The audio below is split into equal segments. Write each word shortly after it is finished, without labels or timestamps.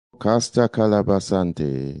Kasta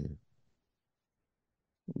kalabasante.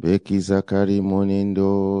 Beki zakari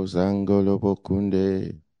monindo zangolo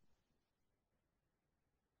bokunde.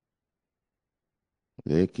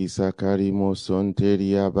 Leki sakari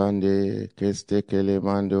mosonteria bande keste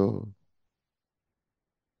kelemando.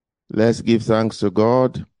 Let's give thanks to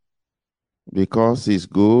God because He's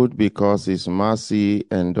good, because His mercy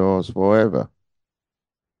endures forever.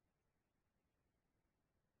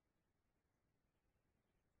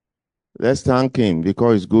 Let's thank Him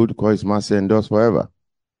because He's good, because His mercy endures forever.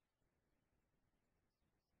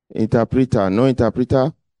 Interpreter, no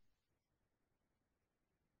interpreter?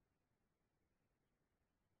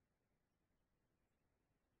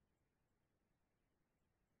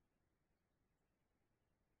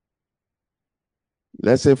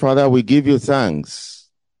 Let's say, Father, we give you thanks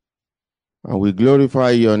and we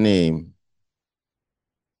glorify your name.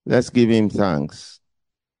 Let's give Him thanks.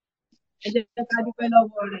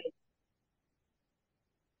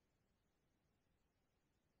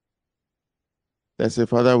 Let's say,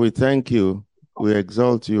 Father, we thank you, we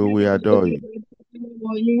exalt you, we adore you.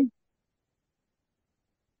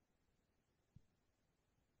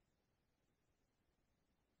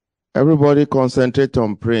 Everybody concentrate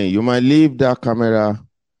on praying. You might leave that camera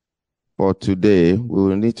for today. We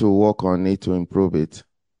will need to work on it to improve it.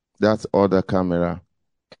 That's other camera.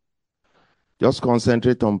 Just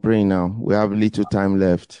concentrate on praying now. We have little time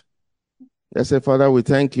left. Let's say, Father, we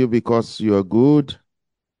thank you because you are good.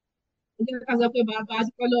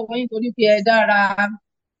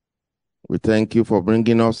 We thank you for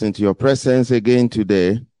bringing us into your presence again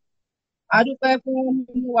today.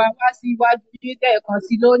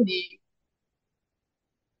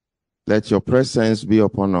 Let your presence be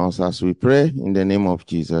upon us as we pray in the name of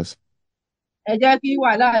Jesus.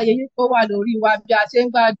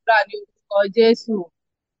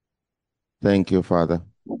 Thank you, Father.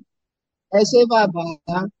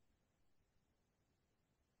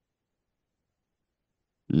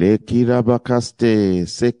 Lekirabakaste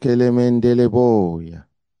sekelemendeleboya.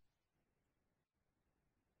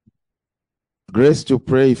 Grace to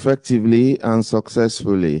pray effectively and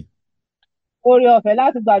successfully.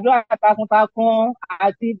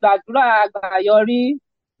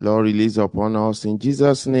 Lord, release upon us in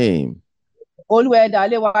Jesus' name.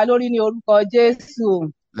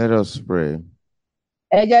 Let us pray.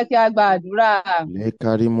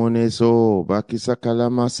 Lekarimoneso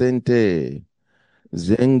bakisakalama sente.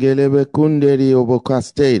 Zengelebe kunderi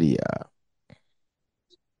obokasteria.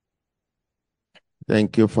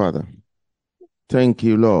 Thank you, Father. Thank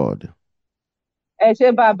you, Lord.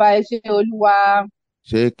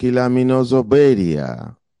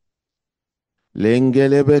 Shekilaminozoberia.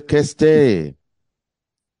 Lengelebe keste.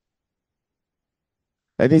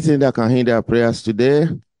 Anything that can hinder prayers today?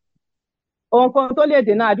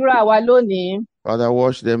 Father,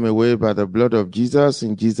 wash them away by the blood of Jesus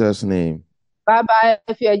in Jesus' name.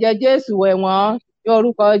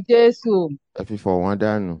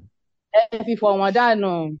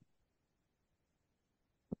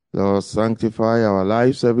 Lord, sanctify our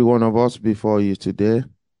lives, every one of us, before you today.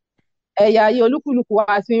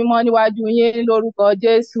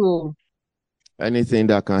 Anything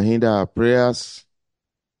that can hinder our prayers,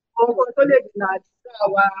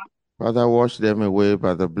 Father, wash them away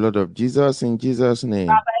by the blood of Jesus in Jesus' name.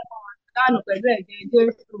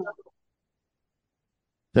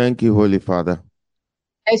 Thank you, Holy Father.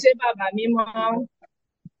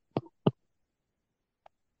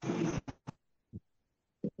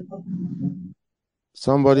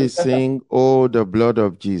 Somebody sing, "Oh, the blood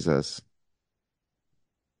of Jesus."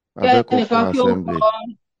 Assembly.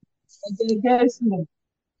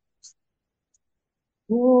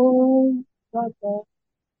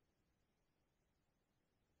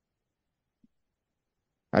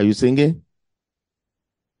 Are you singing?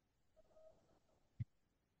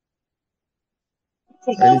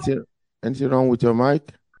 Anything wrong with your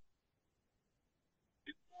mic?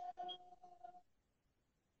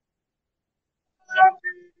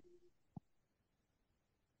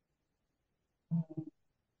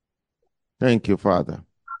 Thank you, Father.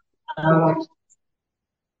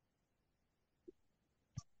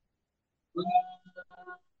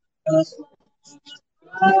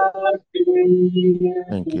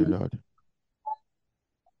 Thank you, Lord.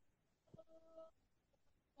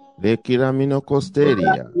 Lekiramino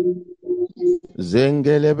costeria.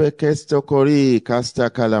 Zengelebe kesto kori kasta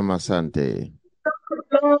kalamasante.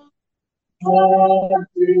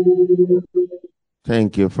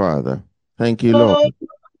 Thank you, Father. Thank you, Lord.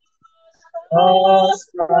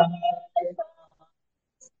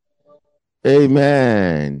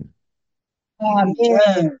 Amen.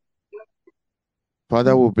 Amen.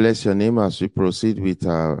 Father, we bless your name as we proceed with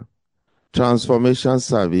our transformation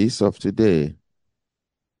service of today.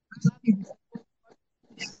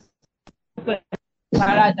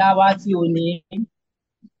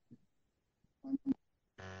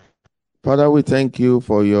 Father, we thank you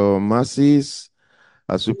for your mercies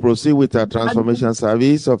as we proceed with our transformation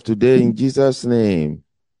service of today in Jesus' name.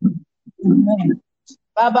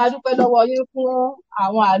 Bàbá dúpẹ́ lọ́wọ́ yín fún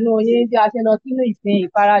àwọn àánú yín bí a ṣe lọ sínú ìsìn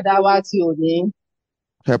ìfaradà wa ti òní.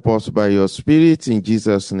 Help us by your spirit in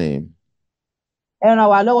Jesus' name. Ẹ ràn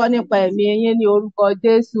wá lọ́wọ́ nípa ẹ̀mí yín ní orúkọ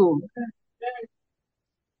Jésù.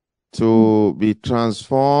 To be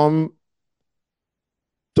transformed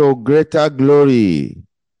to greater glory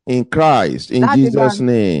in Christ in Jesus'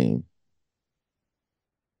 name.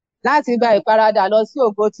 Láti gba ìfaradà lọ sí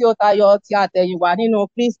ògo tí ó tayọ ti àtẹ̀yìnwá nínú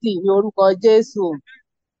Kristi ní orúkọ Jésù.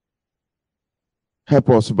 Help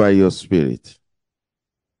us by your spirit.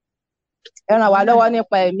 Ẹ ràn wá lọ́wọ́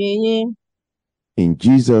nípa ẹ̀mí yín. In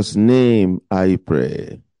Jesus' name I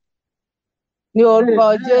pray. Ní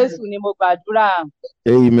orúkọ Jésù ni mo gbàdúrà.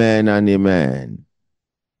 Amen and amen.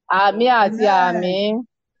 Àmín àti àmín.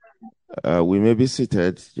 We may be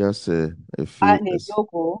seated just a few A lè minutes.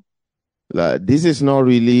 jókòó. This is not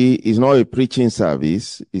really, it's not a preaching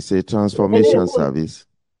service, it's a transformation service.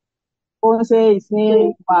 Ó ń ṣe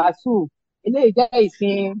ìsìn wàásù. Eléyìí jẹ́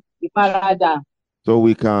ìsìn ìfaradà. So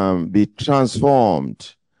we can be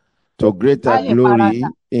transformed to greater glory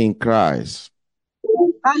in Christ.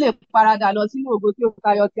 Ká lè paradà lọ sínú ògo tí ó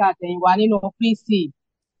tayọ ti àtẹ̀yìnwá nínú Kristi.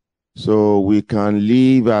 So we can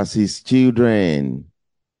live as his children.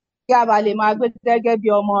 Kí a bá lè máa gbé gẹ́gẹ́ bí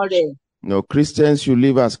ọmọ rẹ̀. No, Christians should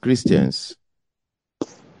live as Christians.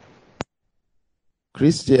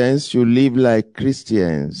 Christians should live like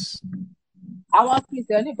Christians. Àwọn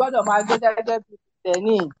Kristẹni gbọ́dọ̀ máa gbé gẹ́gẹ́ bí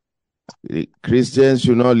Kristẹni. Christians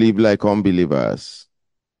should not live like unbelievers.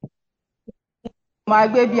 Máa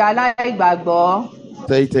gbé bí aláìgbàgbọ́.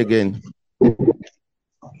 Say it again.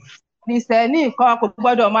 Kristẹni kan kò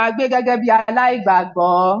gbọ́dọ̀ máa gbé gẹ́gẹ́ bí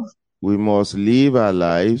aláìgbàgbọ́. We must live our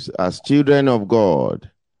lives as children of God.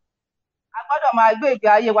 A gbọ́dọ̀ máa gbé ìgbé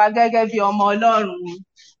ayé wa gẹ́gẹ́ bí ọmọ Ọlọ́run.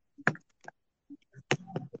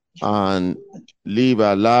 And live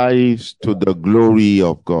our lives to the glory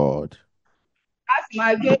of God. A sì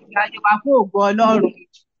máa gbé ìgbé ayé wa fún ògo Ọlọ́run.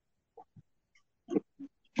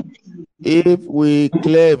 If we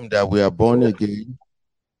claim that we are born again,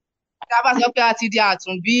 Tá a bá sọ pé a ti di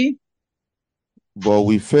àtúnbí. but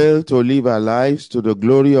we fail to live our lives to the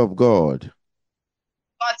glory of God,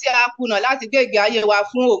 Kan tí a kùnà láti gbé ìgbé ayé wa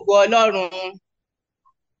fún ògo Ọlọ́run.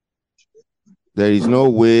 there is no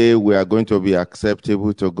way we are going to be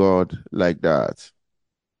acceptable to God like that.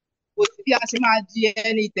 Kò sí bí a ṣe máa di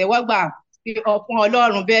ẹni ìtẹ́wọ́gbà fún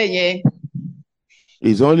Ọlọ́run bẹ́ẹ̀ yẹn.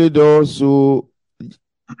 It's only those who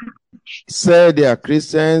say they are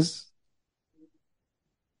Christians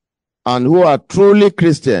and who are truly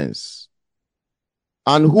Christians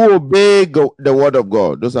and who obey the word of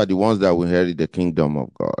God. Those are the ones that will inherit the kingdom of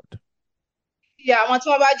God. Ìyá àwọn tí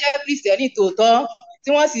wọ́n bá jẹ́ Kristẹni tòótọ́ tí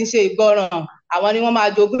wọ́n sì ń ṣe ìgbọràn, àwọn ni wọ́n máa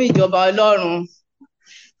jogún ìjọba Ọlọ́run.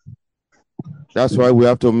 That's why we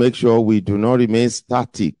have to make sure we do not remain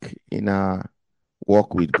static in our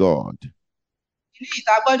walk with God. Ní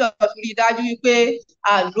ìta gbọ́dọ̀ fi rí dájú wípé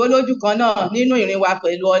a dúró lójú kan náà nínú ìrìn wa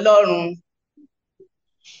pẹ̀lú Ọlọ́run.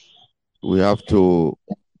 We have to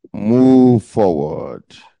move forward.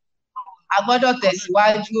 A gbọ́dọ̀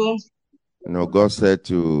tẹ̀síwájú. You know, God said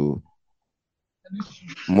to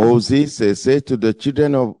Moses, he said to the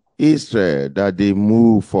children of Israel that they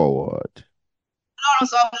move forward. Ọlọ́run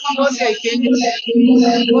sọ fún Mósè ìkejì.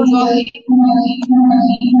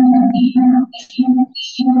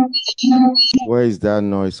 Where is that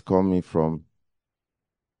noise coming from?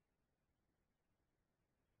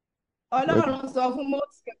 Ọlọ́run sọ fún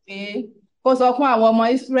Mósè pé kó sọ fún àwọn ọmọ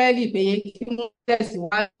Ísírẹ́lì pé kí wọ́n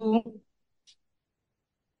tẹ̀síwájú.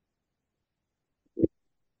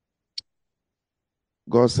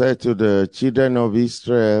 God said to the children of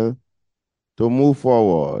Israel to move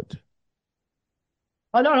forward.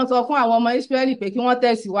 Ọlọ́run sọ fún àwọn ọmọ Ísírẹ́lì pé kí wọ́n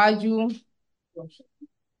tẹ̀síwájú.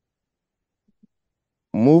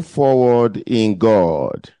 Move forward in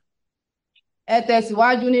God. Ẹ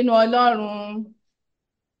tẹ̀síwájú nínú Ọlọ́run.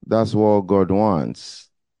 That's what God wants.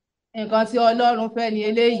 Nǹkan tí Ọlọ́run fẹ́ ni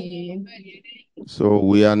eléyìí. So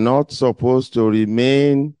we are not supposed to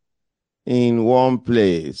remain in one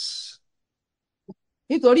place.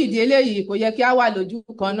 Nítorí ìdí eléyìí kò yẹ kí a wà lójú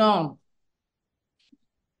kan náà.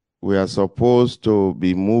 We are supposed to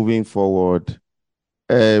be moving forward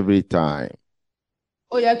every time.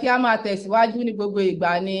 Ó yẹ kí a máa tẹ̀síwájú ní gbogbo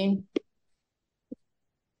ìgbà ni.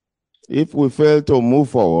 If we fail to move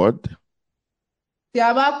forward, tí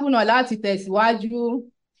a bá kùnà láti tẹ̀síwájú,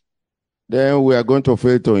 then we are going to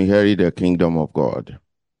fail to inherit the kingdom of God.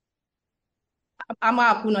 a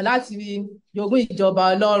máa kùnà láti jogún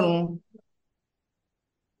ìjọba Ọlọ́run.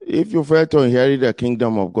 If you fail to inherit the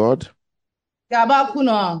kingdom of God, Tí a bá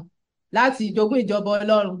kùnà láti jogún ìjọba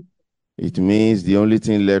Ọlọ́run, it means the only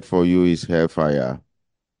thing left for you is hellfire.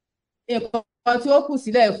 nǹkan tí ó kù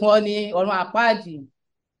sílẹ̀ fún ọ ní ọ̀run àpáàdì.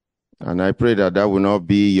 And I pray that that will not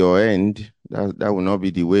be your end. That will not be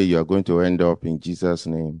the way you are going to end up in Jesus'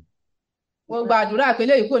 name. Mo gbàdúrà pé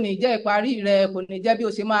eléyìí kò ní jẹ́ ìparí rẹ, kò ní jẹ́ bí o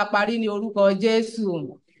ṣe máa parí ní orúkọ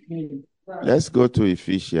Jésù. Let's go to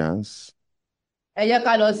Ephesians. Ẹ jẹ́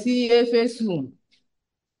ká lọ sí Éfésù.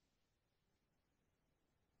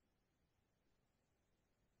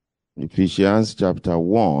 Ephesians chapter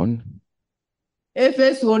 1.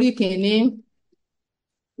 Éfésù orí kìíní.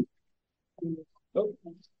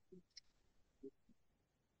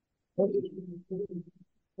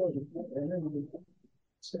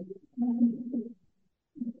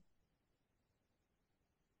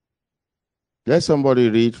 Let somebody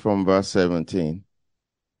read from verse 17.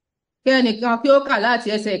 Kí ẹnìkan kí ó kà láti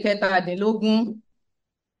ẹsẹ̀ kẹtàdínlógún.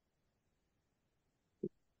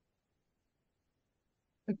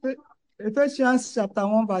 Ephesians chapter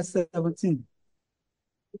 1 verse 17.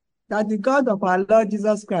 That the God of our Lord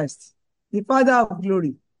Jesus Christ, the Father of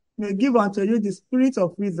glory, may give unto you the spirit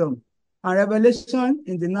of wisdom and revelation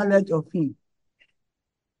in the knowledge of him.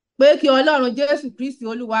 Pé kí Ọlọ́run Jésù Kristi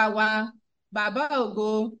Olúwa wa, Bàbá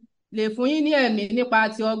ògo, lè fún yín ní ẹ̀mí nípa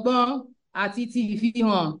ti ọgbọ́n àti ti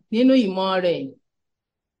ìfihàn nínú ìmọ̀ rẹ̀.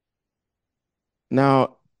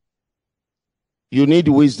 Now, you need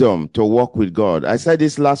wisdom to walk with God. I said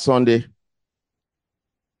this last Sunday.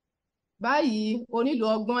 Báyìí, o nílò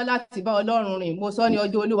ọgbọ́n láti bá Ọlọ́run rìn. Mo sọ ní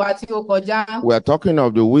ọjọ́ Olúwa tí ó kọjá. We are talking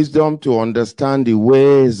of the wisdom to understand the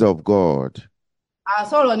ways of God. A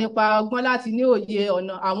sọ̀rọ̀ nípa ọgbọ́n láti ní òye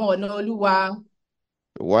àwọn ọ̀nà Olúwa.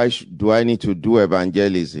 Why do I need to do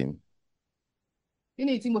evangelism? Kí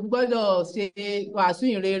ni tí mo fi gbọ́dọ̀ ṣe wàásù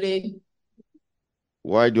ìrere?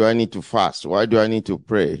 Why do I need to fast? Why do I need to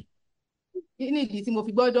pray? Kí ni ìdí tí mo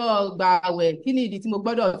fi gbọ́dọ̀ gbààwẹ̀? Kí ni ìdí tí mo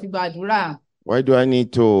gbọ́dọ̀ fi gbàdúrà? Why do I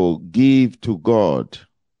need to give to God?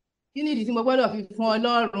 Kí ni ìdí tí mo gbọ́dọ̀ fi fún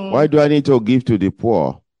Ọlọ́run? Why do I need to give to the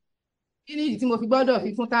poor? Kí ni ìdí tí mo fi gbọ́dọ̀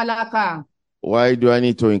fi fún tálákà? Why do I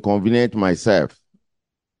need to inconvenience myself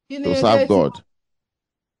Kí ni to serve God?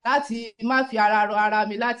 láti má fi ara rọ ara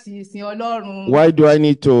mi láti sin Ọlọ́run? Why do I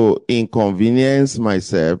need to inconvenience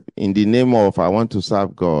myself in the name of I want to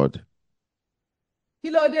serve God?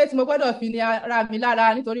 Kí ló dé tí mo gbọ́dọ̀ fi ní ara mi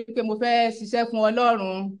lára nítorí pé mo fẹ́ ṣiṣẹ́ fún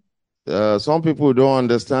Ọlọ́run? Some people don't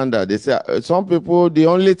understand that. They say some people, the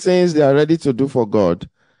only things they are ready to do for God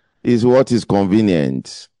is what is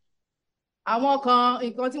convenient. Àwọn kan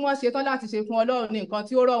nǹkan tí wọ́n ṣetán láti ṣe fún Ọlọ́run ni nǹkan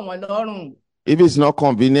tí ó rọ̀ wọ́n lọ́rùn. If it's not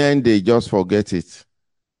convenient, they just forget it.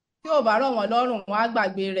 Tí ò bá rọ̀ wọ́n lọ́rùn, wọ́n á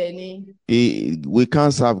gbàgbé rẹ̀ ni. We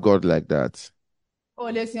can't serve God like that. O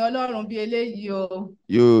lè sin Ọlọ́run bí eléyìí o.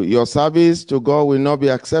 Your service to God will not be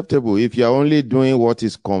acceptable if you are only doing what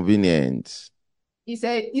is convenient.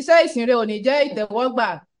 Iṣẹ́ ìsìn rẹ ò ní jẹ́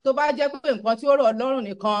ìtẹ́wọ́gbà tó bá jẹ́ pé nǹkan tí ó rọ̀ lọ́rùn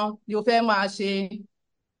nìkan ni o fẹ́ máa ṣe.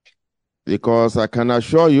 Because I can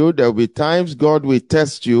assure you there will be times God will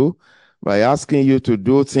test you by asking you to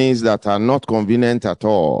do things that are not convenient at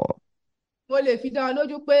all. Mo lè fi dá ọ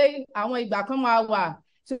lójú pé àwọn ìgbà kan máa wà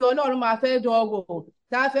tí Ọlọ́run máa fẹ́ dán ọ wò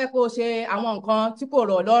tá a fẹ́ kó o ṣe àwọn nǹkan tí kò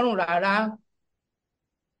rọ̀ lọ́rùn rárá.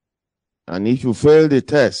 And if you fail the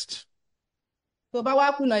test, Tó bá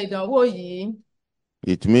wá kùnà ìdánwò yìí,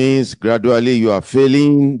 it means gradually you are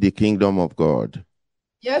failing the kingdom of God.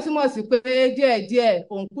 yẹn túmọ̀ sí pé díẹ̀díẹ̀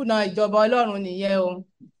òun kùnà ìjọba Ọlọ́run nìyẹn o.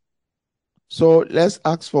 So let's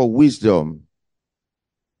ask for wisdom.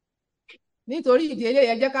 Nítorí ìdí eléyìí,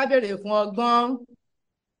 ẹ jẹ́ ká béèrè fún ọgbọ́n.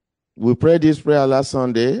 We prayed this prayer last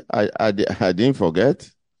Sunday. I didn't forget.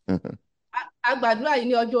 A gbàdúrà yìí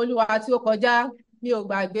ní ọjọ́ Olúwa tí ó kọjá, mi ò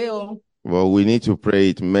gbàgbé o. But we need to pray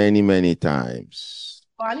it many, many times.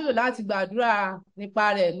 Wà á nílò láti gbàdúrà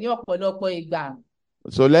nípa rẹ̀ ní ọ̀pọ̀lọpọ̀ ìgbà.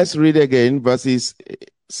 So let's read again verses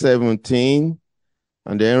 17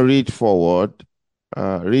 and then read forward.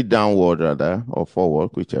 Read downward rather, or forward,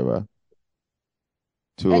 whichever.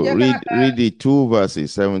 To read the two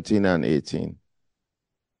verses, 17 and 18.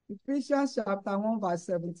 Ephesians chapter 1 verse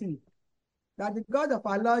 17. That the God of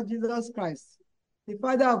our Lord Jesus Christ, the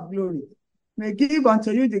Father of glory, may give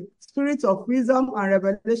unto you the spirit of wisdom and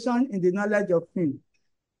revelation in the knowledge of him.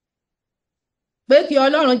 Pé kí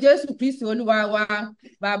Ọlọ́run Jésù Kristi Olúwa wa,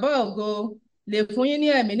 Bàbá ògo, lè fún yín ní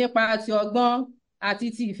ẹ̀mí nípa ti ọgbọ́n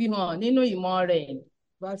àti ti ìfihàn nínú ìmọ̀ rẹ̀.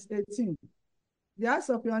 Verse 18. The eyes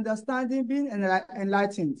of your understanding being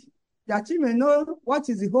enlightened, that you may know what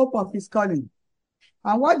is the hope of his calling,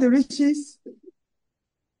 and what the riches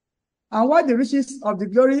of the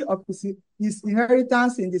glory of his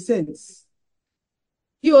inheritance in the saints.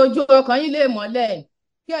 Kí ojú ọkàn yín lè mọ́lẹ̀,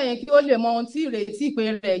 kí ẹ̀yin kí ó lè mọ ohun tí ìrètí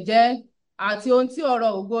ìpè rẹ̀ jẹ́, àti ohun tí ọ̀rọ̀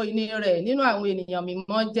ògo ìní rẹ̀ nínú àwọn ènìyàn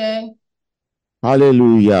mímọ́ jẹ́.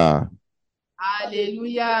 Hallelujah.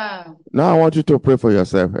 Hallelujah. Now I want you to pray for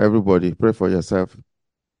yourself. Everybody, pray for yourself.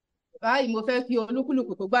 Báyìí mo fẹ́ kí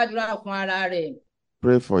olúkúlùkù tó gbàdúrà fún ara rẹ̀.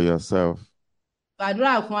 Pray for yourself.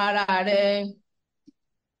 Gbàdúrà fún ara rẹ̀.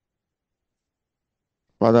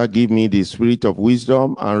 Father, give me the spirit of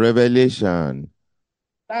wisdom and revelation.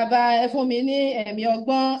 Bàbá, ẹ fún mi ní ẹ̀mí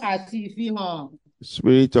ọgbọ́n àti ìfihàn.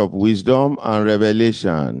 Spirit of wisdom and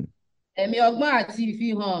revelation. Ẹ̀mí ọgbọ́n àti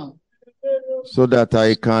ìfihàn. So that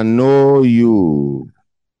I can know you.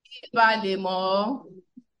 Kí n bá lè mọ̀ ọ́.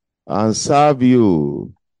 And serve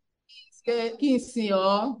you. Kí n sìn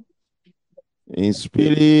ọ́. In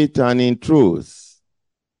spirit and in truth.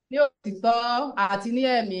 Ní òtítọ́ àti ní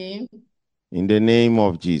ẹ̀mí. In the name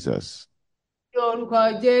of Jesus. Ní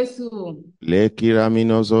orúkọ Jésù.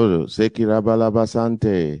 Lekiraminozodo,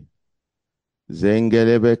 sekirabalabasante.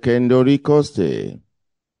 Zengelebe kendorikoste.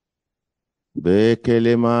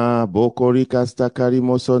 Bekelema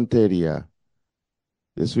bokorikastakarimosonteria.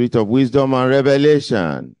 The spirit of wisdom and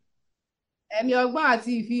revelation. Ẹ̀mí ọgbọ́n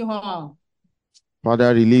àti ìfihàn.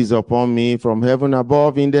 Father, release upon me from heaven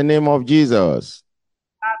above in the name of Jesus.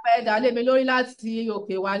 Bàbá, ẹ dà lé mi lórí láti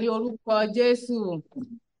òkè wá ní orúkọ Jésù.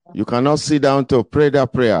 You cannot sit down to pray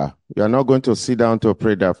that prayer. You are not going to sit down to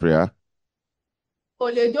pray that prayer. Kò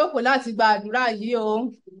lè jókòó láti gba àdúrà yìí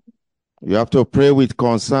o. You have to pray with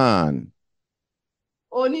concern.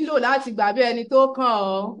 O nílò láti gbà bí ẹni tó kàn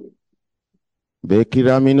ọ́.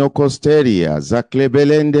 Bekiramino costeria,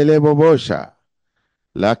 zaklebelendele bobosha.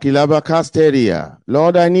 Lakilaba casteria.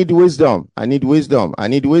 Lord, I need wisdom. I need wisdom. I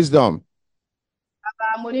need wisdom.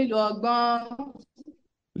 Bàbá, mo nílò ọgbọ́n.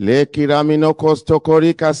 Lekiramino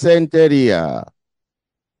costocorika senteria.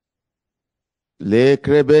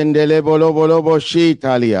 Lekrebendele bolobolobo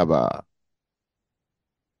shitaliaba.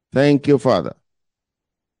 Thank you, Father.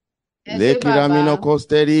 Ẹ ṣé, Lekiramino bàbá.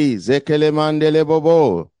 costeri, zekelemandele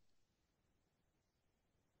bobo.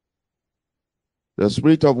 The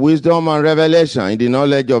spirit of wisdom and revelation in the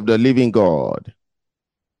knowledge of the living God.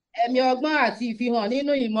 Ẹ̀mí ọgbọ́n àti ìfihàn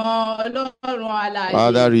nínú ìmọ̀ Ọlọ́run alààyè.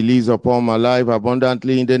 Father, release upon my life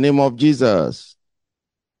abundantly in the name of Jesus.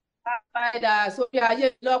 Bàbá, ẹ dà sórí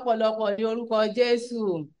ayé mi lọ́pọ̀lọpọ̀ ní orúkọ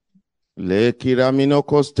Jésù. Lekiramino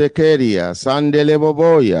costekeria, sandele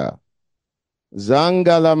boboya.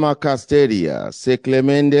 Zangala macasteria,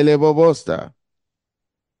 seklemendele bobosta.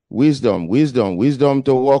 Wisdom, wisdom, wisdom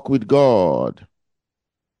to walk with God.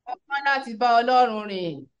 Ọgbọ́n láti bá Ọlọ́run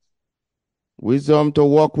rìn. Wisdom to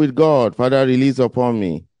walk with God. Father, release upon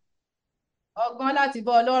me. Ọgbọ́n láti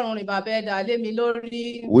bá Ọlọ́run rìn, bàbá, ẹ dà lé mi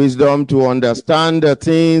lórí. Wisdom to understand the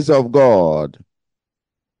things of God.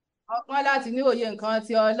 Ọgbọ́n láti ní òye nǹkan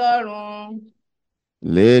ti Ọlọ́run.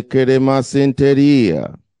 Lekerema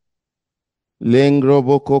senteria.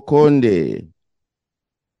 Lengrobokokonde.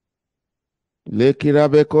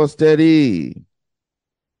 Lekirabe costeri.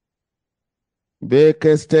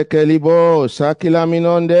 Bekestekelibo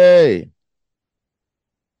shakilaminonde.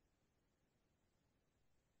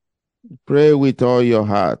 Pray with all your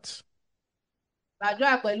heart.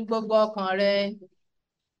 Gbàdúrà pẹ̀lú gbogbo ọkàn rẹ.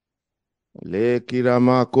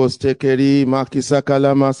 Lekirama kostekeri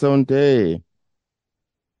makisakalama sonte.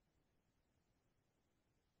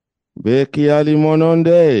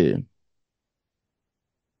 Bekialimononde.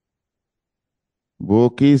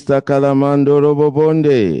 Bokista kalamando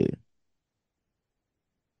robobonde.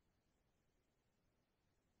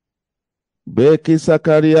 Beki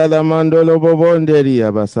sakaria la mandolo bobonderi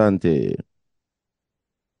abasante.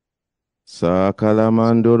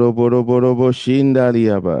 Sakalamandoro boroborobo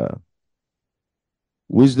shindaliaba.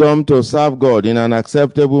 Wisdom to serve God in an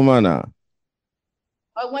acceptable manner.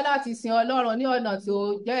 Ọgbọ́n láti sin Ọlọ́run ní ọ̀nà tó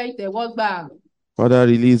jẹ́ ìtẹ́wọ́gbà. Father,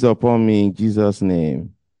 release upon me in Jesus' name.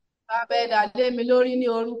 Bàbá, ẹ dà lé mi lórí ní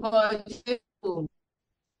orúkọ Jésù.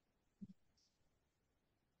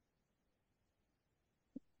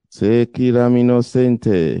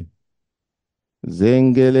 Sekiraminosente.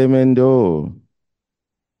 Zengele mendo.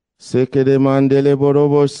 Sekede mandele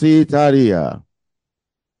borobo sitaria.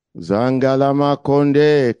 Zangalama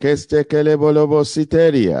konde kestekele bolobo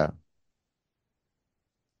siteria.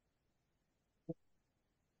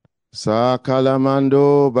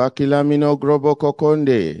 Sakalamando bakilamino grobo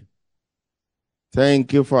kokonde.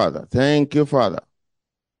 Thank you, Father. Thank you, Father.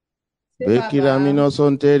 Bekiramino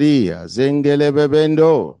sonteria, zengele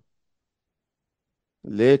bebendo.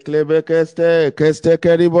 Leklebe keste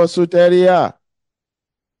keribo suteria.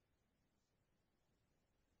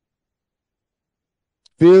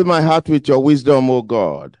 Fill my heart with your wisdom, O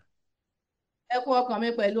God. Ẹ kún ọkàn mi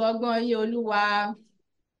pẹ̀lú ọgbọ́n yín, Olúwa.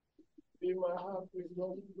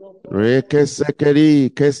 Rekesekeri,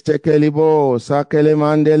 kestekelibo, sakele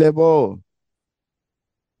mandelebo.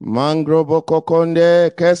 Mangrobo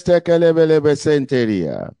kokonde, kestekelebelebe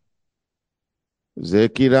senteria.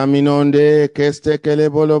 Zekiraminonde,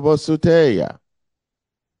 kestekelebolobo suteya.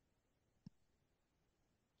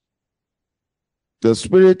 The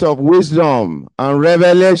spirit of wisdom and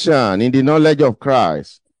revelation in the knowledge of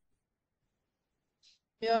Christ.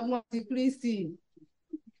 Ọgbọ́n ti Kristi.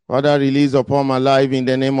 Father, release upon my life in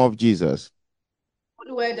the name of Jesus.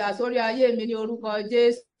 Olúwa ẹ dà sórí ayé mi ní orúkọ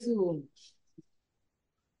Jésù.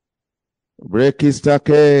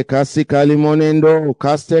 Brekistake, kasikalimonendo,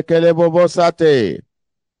 kastekelebobosate.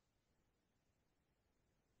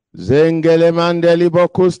 Zengele mandelibo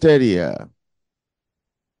kusteria.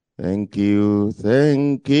 Thank you,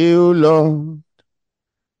 Lord.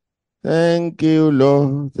 Thank you,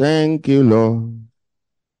 Lord. Thank you, Lord,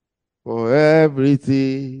 for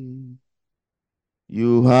everything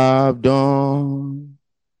you have done.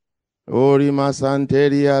 Orima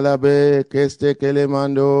santeria labe, keste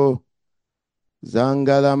kelemando,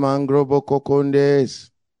 zangala mangrobo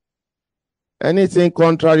kokondes. Anything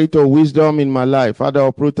contrary to wisdom in my life, Father,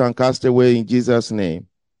 uproot and cast away in Jesus' name.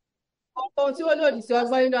 Ohun tí ó lòdì sí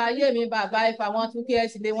ọgbọ́n nínú ayé mi, bàbá, ẹ fà wọ́n tú kí ẹ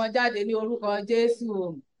sì lé wọn jáde ní orúkọ Jésù.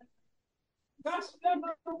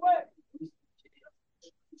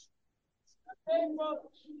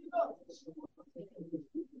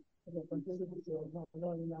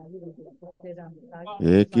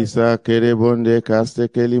 Ekisa kerebonde kaste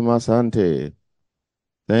kelimasante.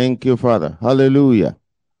 Thank you, Father. Hallelujah.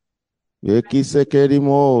 Ekise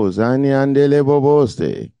kerimo zani andele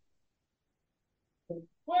boboste.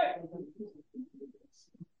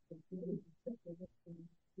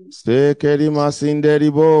 Ste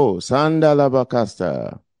kerimasinderibo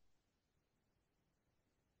sandalabakasta.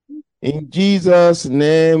 In Jesus'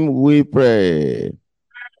 name we pray.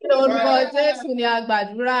 Ní orúkọ Jésù ni a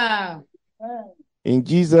gbàdúrà. In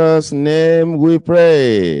Jesus' name we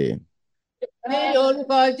pray. Ní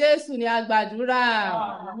orúkọ Jésù ni a gbàdúrà.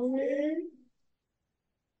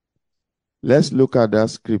 Let's look at that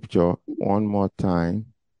scripture one more time.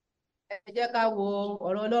 Ẹ jẹ́ ká wo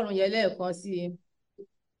ọ̀rọ̀ Ọlọ́run yẹn lẹ́ẹ̀kan sí i.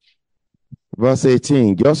 Verse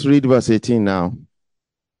 18. Just read verse 18 now.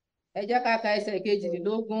 Ẹ jẹ́ ká ka ẹsẹ̀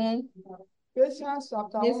kejìdínlógún. Ephesians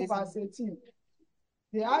chapter 1 verse 18.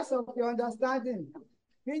 The eyes of your understanding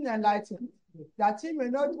being enlightened, that ye may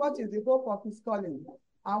know what is the hope of his calling,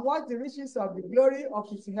 and what the riches of the glory of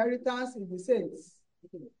his inheritance in the saints.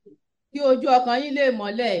 Kí ojú ọkàn yín lè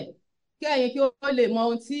mọ́lẹ̀, kí ẹ̀yin kí ó lè mọ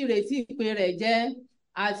ohun tí ìrètí ìpè rẹ̀ jẹ́,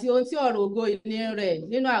 àti ohun tí ọ̀rọ̀ ògo ìní rẹ̀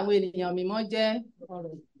nínú àwọn ènìyàn mímọ́ jẹ́.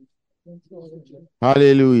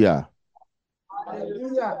 Hallelujah.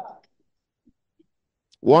 Hallelujah.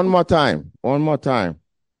 One more time. One more time.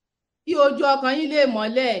 Kí ojú ọkàn yín lè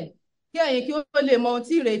mọ́lẹ̀, kí ẹ̀yin kí ó lè mọ ohun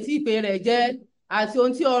tí ìrètí ìpè rẹ̀ jẹ́, àti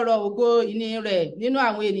ohun tí ọ̀rọ̀ ògo ìní rẹ̀ nínú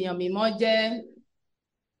àwọn ènìyàn mímọ́ jẹ́.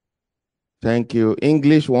 Thank you.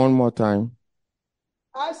 English one more time.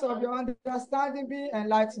 Eyes of your understanding be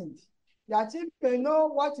enlightened, that ye may know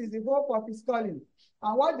what is the hope of his calling,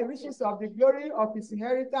 and what the riches of the glory of his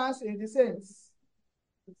inheritance in the saints.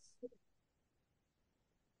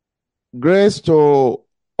 Grace to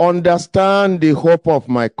understand the hope of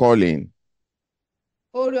my calling.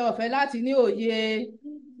 Oore ọ̀fẹ́ láti ní òye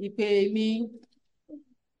ìpè mi.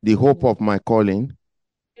 The hope of my calling.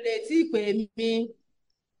 Ìrètí ìpè mi.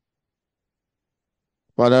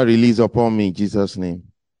 Father, release upon me in Jesus' name.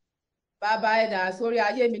 Bàbá ẹ dà sórí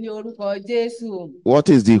ayé mi ní orúkọ Jésù. What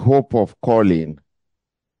is the hope of calling?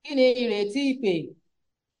 Kí ni ìrètí ìpè?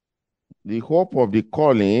 The hope of the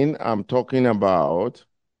calling I'm talking about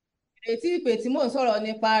Ìrètí ìpè tí mò ń sọ̀rọ̀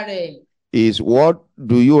nípa rẹ̀. is, what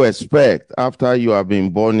do you expect after you have been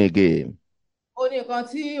born again? Ó ní nǹkan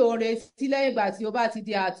tí ò ń retí lẹ́yìn ìgbà tí ó bá ti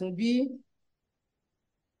di àtúnbí.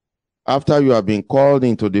 After you have been called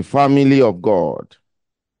into the family of God,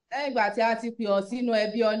 Lẹ́yìn ìgbà tí a ti pè ọ́ sínú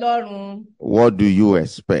ẹbí Ọlọ́run. what do you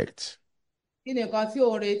expect? Kí ni nǹkan tí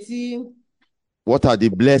ò ń retí? What are the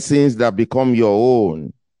blessings that become your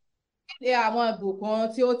own? Kí ni àwọn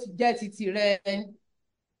ìbùkún tí ó jẹ́ ti tìrẹ?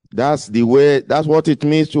 That's what it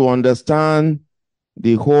means to understand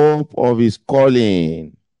the hope of his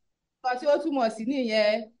calling. Nǹkan tí ó túmọ̀ sí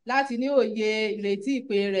nìyẹn, láti ní òye ìrètí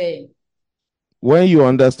ìpè rẹ̀. When you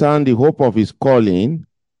understand the hope of his calling,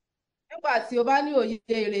 nígbà tí o bá ní òye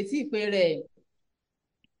ìrètí ìpè rẹ̀,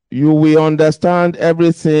 you will understand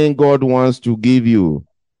everything God wants to give you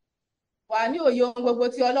wà ní òye ohun gbogbo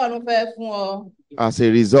tí Ọlọ́run fẹ́ fún ọ. as a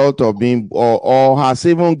result of being, or has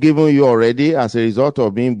even given you already as a result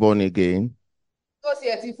of being born again, Tó sì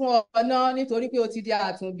ẹ̀ ti fún ọ náà nítorí pé o ti di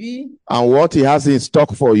àtúnbí, and what He has in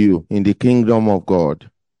stock for you in the kingdom of God,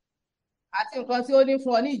 àti nǹkan tí ó ní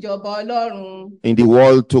fún ọ ní ìjọba Ọlọ́run in the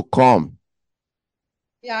world to come.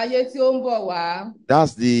 ní ayé tí ó ń bọ̀ wá.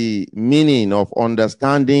 That's the meaning of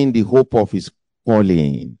understanding the hope of His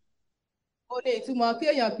calling. Ó lè túmọ̀ kí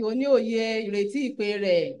èèyàn kí ó ní òye ìrètí ìpè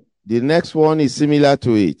rẹ̀. The next one is similar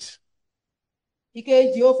to it.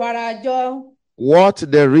 Ìkejì ó farajọ. What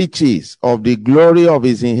the riches of the glory of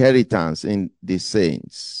His inheritance in the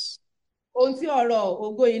saints. Ohun tí ọ̀rọ̀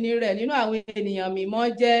ògo ìní rẹ̀ nínú àwọn ènìyàn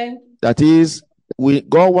mímọ́ jẹ́. That is,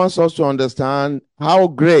 God wants us to understand how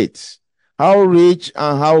great, how rich,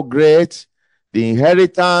 and how great the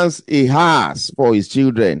inheritance He has for His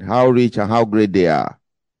children, how rich and how great they are.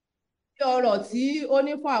 Bí ọ̀rọ̀ tí ó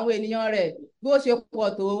ní fún àwọn ènìyàn rẹ̀ bó ṣe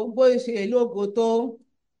pọ̀ tó, bó ṣe lógo tó.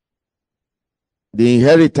 The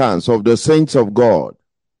inheritance of the saints of God.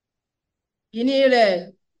 Ìní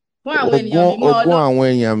rẹ̀ fún àwọn ènìyàn mímọ́ Ogún Ọlọ́run. àwọn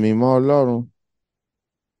èèyàn mímọ́ Ọlọ́run.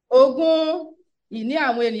 Ogún ìní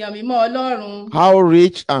àwọn ènìyàn mímọ́ Ọlọ́run. How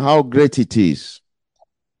rich and how great it is.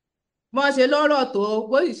 Bọ́n ṣe lọ́rọ̀ tó,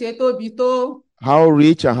 bó sì ṣe tóbi tó. How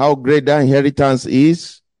rich and how great that inheritance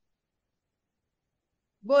is.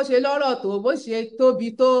 Bó ṣe lọ́rọ̀ tó, bó ṣe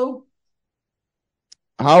tóbi tó.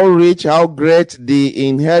 How rich, how great the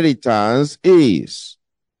inheritance is.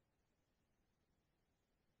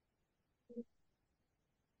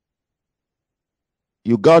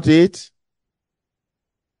 You got it?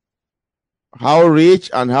 How rich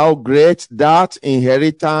and how great that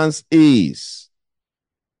inheritance is.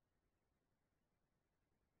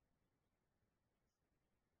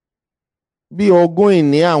 Bí ogún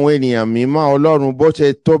ìní àwọn ènìyàn mímọ́ Ọlọ́run bó ṣe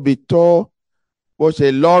tóbi tó, bó ṣe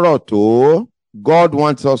lọ́rọ̀ tó, God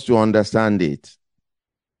wants us to understand it.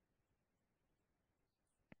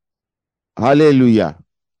 Hallelujah.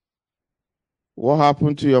 What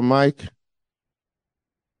happened to your mic?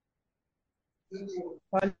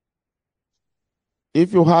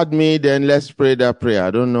 If you heard me, then let's pray that prayer.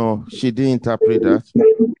 I don't know. She didn't interpret that.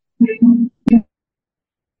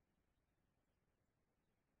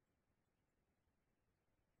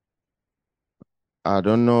 I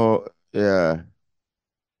don't know. Yeah.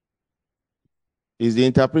 Is the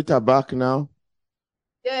interpreter back now?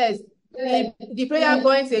 Yes, the prayer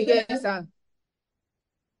points again, sir.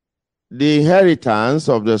 The inheritance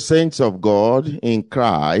of the saints of God in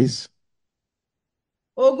Christ.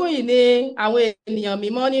 Ogún ìní àwọn ènìyàn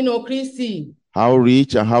mímọ́ nínú Kristi. How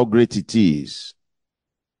rich and how great it is.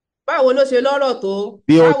 Báwo ló ṣe lọ́rọ̀ tó?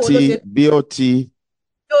 Bí ó ṣe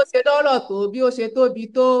lọ́rọ̀ tó, bí ó ṣe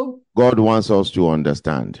tóbi tó. God wants us to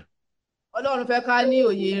understand. Ọlọ́run fẹ́ ká ní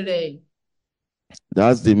òye rẹ̀.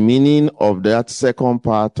 That's the meaning of that second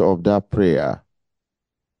part of that prayer.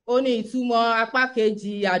 Ó ní ìtumọ̀ apá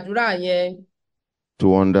kejì àdúrà yẹn.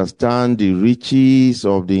 To understand the riches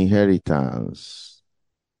of the inheritance.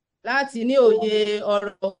 Láti ní òye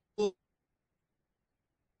ọ̀rọ̀.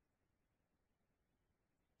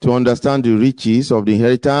 To understand the riches of the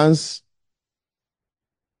inheritance.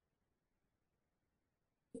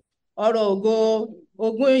 Ọ̀rọ̀ ògo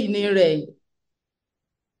ogún ìní rẹ̀.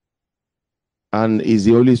 And it's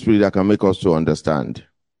the Holy Spirit that can make us to understand.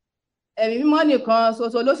 Ẹ̀mí mímọ́ nìkan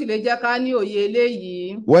ṣoṣo ló sì lè jẹ́ ká ní òye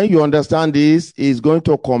eléyìí. When you understand this, it's going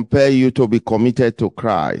to compel you to be committed to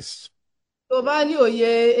Christ. Tó bá ní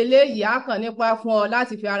òye eléyìí, á kàn nípa fún ọ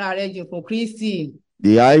láti fi ara rẹ jìn fún Kristi.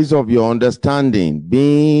 The eyes of your understanding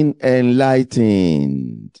being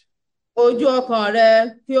enlightened. Ojú ọkàn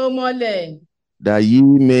rẹ kí ó mọ́lẹ̀. That ye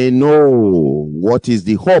may know what is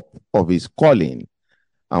the hope of His calling,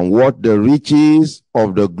 and what the riches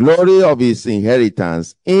of the glory of His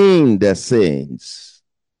inheritance in the saints.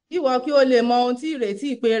 Ìwọ kí o lè mọ ohun tí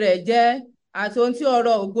ìrètí ìpè rẹ̀ jẹ́, àti ohun tí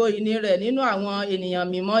ọrọ̀ ògo ìní rẹ̀ nínú àwọn ènìyàn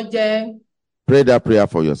mímọ́ jẹ́. Pray that prayer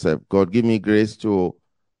for yourself. God, give me grace to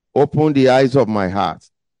open the eyes of my heart.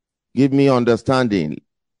 Give me understanding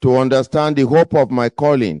to understand the hope of my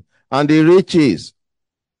calling and the riches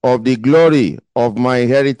of the glory of my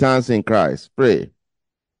inheritance in Christ. Pray.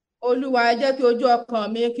 Olúwa, ẹ jẹ́ kí ojú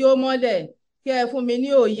ọkàn mi kí ó mọ́lẹ̀, kí ẹ fún mi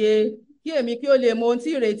ní òye, kí èmi kí ó lè mọ ohun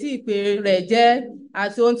tí ìrètí ìpè rẹ̀ jẹ́,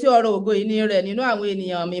 àti ohun tí ọrọ̀ ògo ìní rẹ̀ nínú àwọn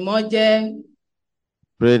ènìyàn mímọ́ jẹ́.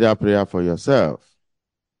 Pray that prayer for yourself.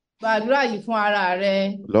 Gbàdúrà yìí fún ara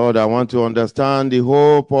rẹ. Lord, I want to understand the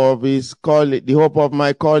hope of His calling, the hope of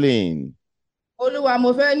my calling. Olúwa,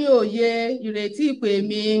 mo fẹ́ ní òye ìrètí ìpè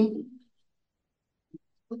mi.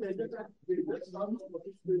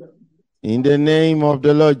 In the name of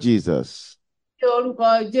the Lord Jesus, Ní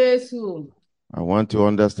orúkọ Jésù. I want to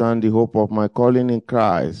understand the hope of my calling in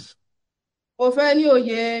Christ. Mo fẹ́ ní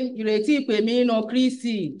òye ìrètí ìpè mi nínú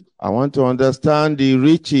Kristi. I want to understand the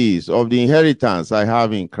riches of the inheritance I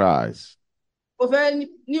have in Christ. Mo fẹ́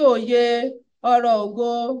ní òye ọrọ̀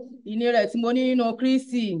ògo ìní rẹ̀ tí mo ní nínú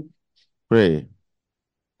Kristi. Pray.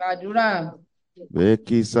 Gbàdúrà.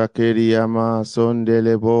 Beki sakeriyama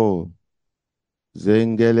sondelebo.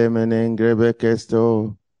 Zengele menengrebe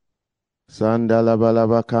kesto.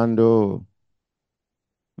 Sandalabalabakando.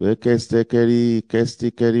 Bekestekeri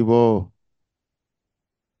kestikeribo.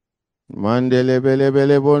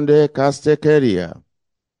 Mandelebelebele bonde kastekeria.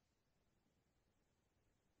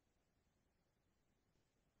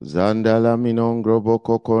 Zandala minongrobo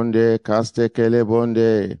kokonde kastekele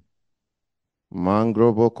bonde.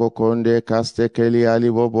 Mangrobo kokonde kastekeli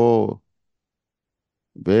alibobo.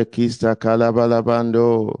 Bekista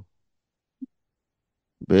kalabalabando.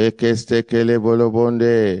 Bekestekele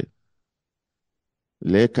bolobonde.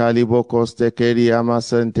 Le kalibo kostekeri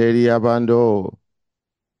amasenteri abando.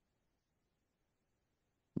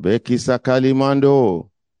 Bekisa kalimando.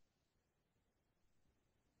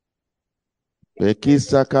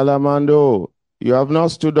 Bekisa kalamando. You have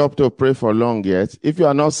not stood up to pray for long yet. If you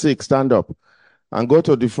are not sick, stand up and go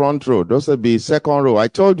to the front row. Those will be second row. I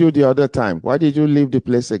told you the other time. Why did you leave the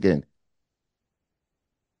place again?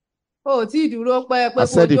 Ó tí dúró pẹ́ pé I kó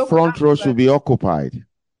said the jókòó front row láti should be occupied. Mo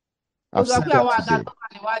I've sọ said pé àwọn that àga today. tó wà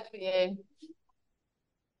níwájú yẹn.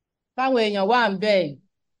 Táwọn èèyàn wà ń bẹ̀.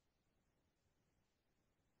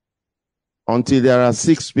 Until there are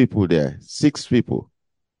 6 people there. 6 people.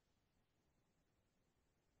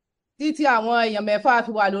 Títí àwọn èèyàn mẹ́fà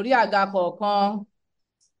fi wà lórí àga kọ̀ọ̀kan.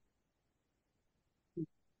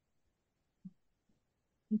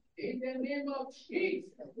 In the name of Jesus.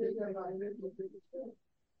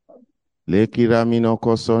 Lekiramino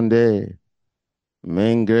kosonde.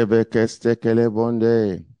 Mengrebe kestekele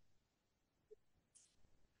bonde.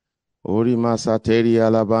 Uri masateri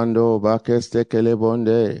alabando bakestekele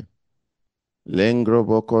bonde. Lengro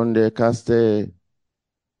bokonde kaste.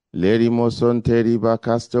 Lerimo sonteri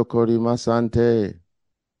bakasto korima sante.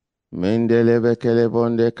 Mendelebe kele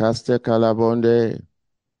bonde kaste kalabonde.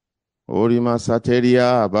 Orima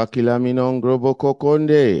sateria bakilamino grobo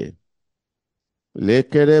kokonde.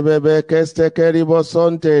 Lekerebebe keste keribo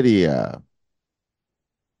sonteria.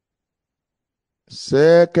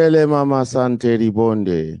 Sekele mama santeri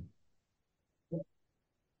bonde.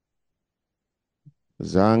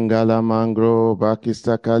 Zangala mangro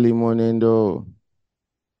bakista kalimonendo.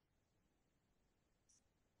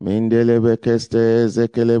 Mendelebe keste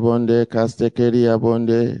zekele bonde kaste keria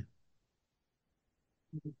bonde.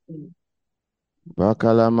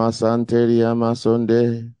 Bakalama santeria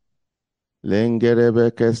masonde.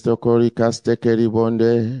 Lengerebe kesto kori kaste keri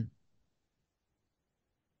bonde.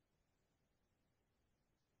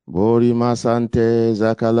 Bori masante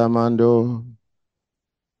zakalamando.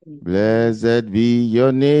 Blessed be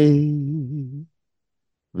your name.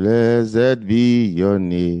 Blessed be your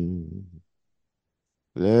name.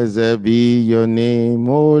 Blessed be your name,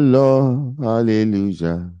 O Lord.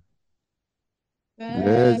 Hallelujah.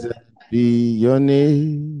 Blessed be your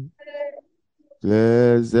name.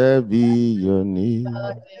 Blessed be your name.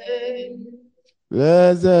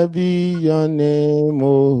 Blessed be your name,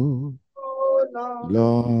 O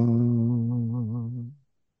Lord.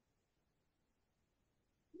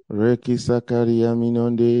 Reki sakaria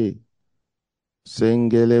minonde.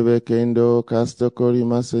 Sengelebe kendo kastokori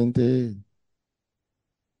masente.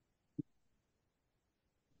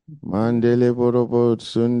 Mandele borobo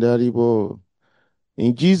sundaribo.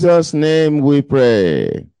 In Jesus' name we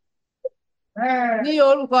pray. Ní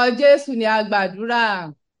orúkọ Jésù ni a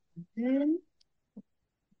gbàdúrà.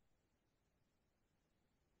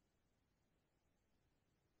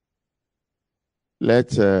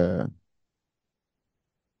 Let's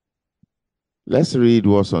read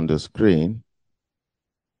what's on the screen.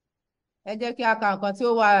 Ẹ jẹ́ kí a ka nǹkan tí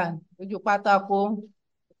ó wà lójú pátákó.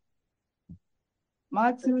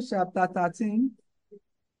 Matthew chapter 13,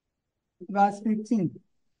 verse 15.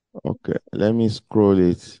 Okay, let me scroll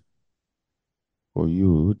it for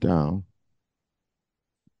you down.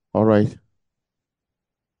 All right.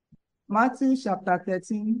 Matthew chapter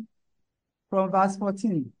 13, from verse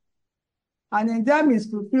 14. And in them is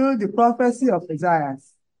fulfilled the prophecy of Isaiah,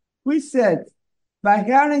 which said, by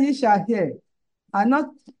hearing ye shall hear, and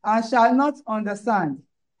shall not understand,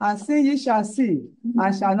 and seeing ye shall see,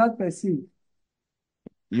 and shall not perceive.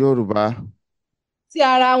 Yorùbá. Tí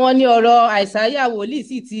ara wọn ní ọ̀rọ̀ Àìsáyà wòlíì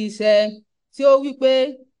sì ti ṣẹ, tí ó wí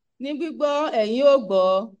pé ní gbígbọ́ ẹ̀yin ó gbọ́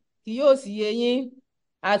kì yóò sì yé yín,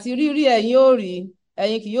 àti rírí ẹ̀yin ó rí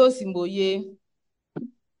ẹ̀yin kì yóò sì mòye.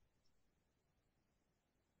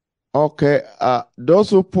 Okay, those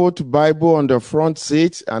who put Bible on the front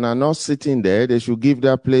seat and are not sitting there, they should give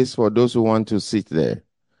that place for those who want to sit there.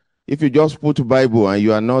 If you just put Bible and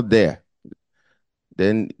you are not there,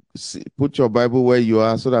 then put your Bible where you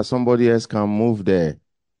are so that somebody else can move there.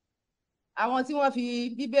 Àwọn tí wọ́n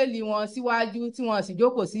fi bíbélì wọn síwájú tí wọ́n sì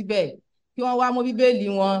jókòó síbẹ̀, kí wọ́n wá mú bíbélì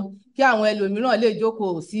wọn kí àwọn ẹlòmíràn lè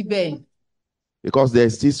jókòó síbẹ̀. Because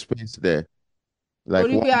there's this space there, like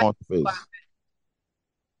Torí one pé more space.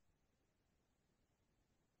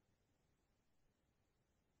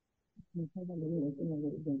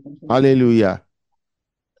 Hallelujah.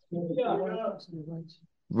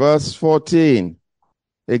 Verse 14.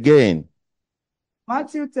 Again.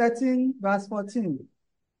 Matthew 13, verse 14.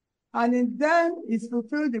 And in them is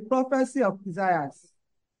fulfilled the prophecy of Isaiah,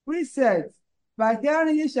 which said, by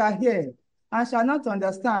hearing ye shall hear, and shall not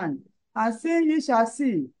understand, and seeing ye shall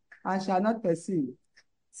see, and shall not perceive.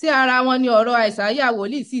 Sí ara wọn ni ọ̀rọ̀ Àìsáyà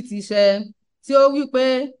wòlíì sì ti ṣẹ, tí ó wí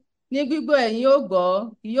pé ní gbígbọ́ ẹ̀yin ó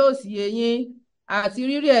gbọ́ kì yóò sì yé yín, àti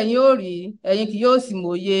rírí ẹ̀yin ó rí ẹ̀yin kì yóò sì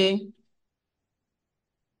mòye.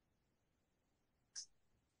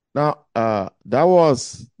 Now, that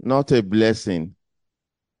was not a blessing.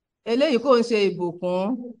 Eléyìí kò ń ṣe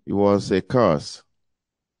ìbùkún. It was a curse.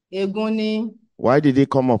 Ègún ni. Why did it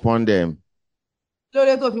come upon them?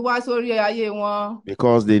 Lórí tó fi wá sórí ayé wọn.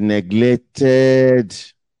 Because they neglected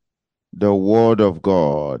the word of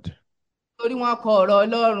God. Torí wọn kọ̀ ọ̀rọ̀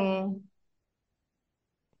Ọlọ́run.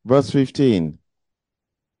 Verse 15.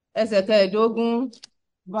 Ẹsẹ̀ 15.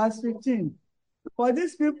 Verse 15. For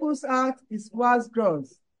these people's heart is wax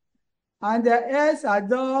gross, and their ears are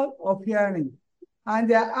dull of hearing, and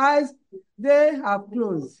their eyes they have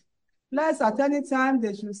closed, lest at any time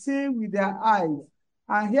they should see with their eyes,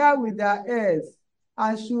 and hear with their ears,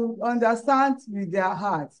 and should understand with their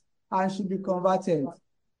hearts, and should be converted.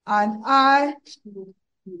 And I should...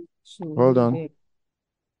 Hold on,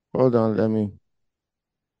 let me.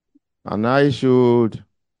 And I should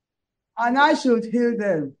heal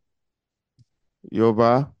them.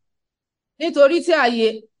 Yorùbá. Nítorí tí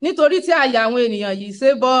àyà àwọn ènìyàn yìí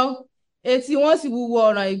ṣe bọ́, etí wọn sì wúwo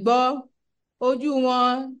ọ̀ràn ìgbọ́, ojú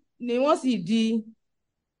wọn ni wọ́n sì di,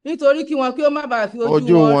 nítorí kí wọn kí ó má bàa fi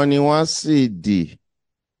ojú wọn ni wọ́n sì dì.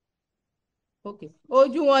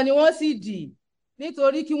 Ojú wọn ni wọ́n sì dì,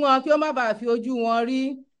 nítorí kí wọn kí ó má bàa fi ojú wọn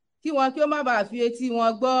rí, kí wọn kí ó má bàa fi etí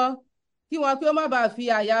wọn gbọ́, kí wọn kí ó má bàa fi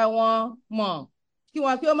àyà wọn mọ̀, kí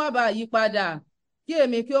wọn kí ó má bàa yí padà, kí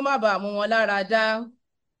èmi kí ó má bàa mú wọn lára dá.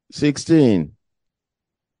 16.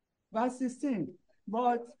 Verse 16.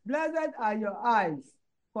 But blessed are your eyes,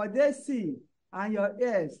 for they see, and your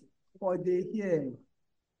ears, for they hear.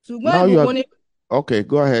 Okay,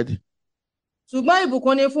 go ahead. Ṣùgbọ́n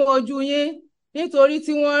ìbùkún ni fún ojú yín, nítorí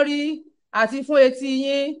tí wọ́n rí, àti fún etí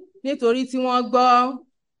yín, nítorí tí wọ́n gbọ́.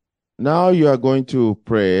 Now you are going to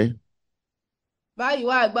pray. Báyìí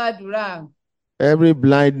wá gbàdúrà. Every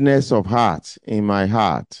blindness of heart in my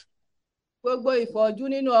heart, gbogbo ìfọ́jú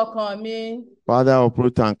nínú ọkàn mi. Father,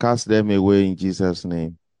 uproot and cast them away in Jesus'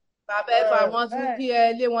 name. Bàbá ẹ fà wọ́n tú kí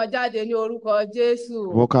ẹ lé wọn jáde ní orúkọ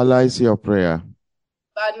Jésù. Vocalize your prayer.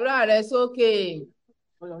 Gbàdúrà rẹ sókè.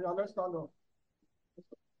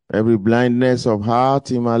 Every blindness of heart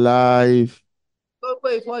in my life, Gbogbo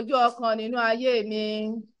ìfọ́jú ọkàn nínú ayé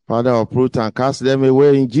mi. Father, uproot and cast them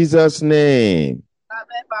away in Jesus' name.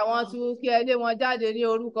 Bàbá ẹ fà wọ́n tú kí ẹ lé wọn jáde ní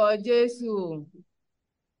orúkọ Jésù.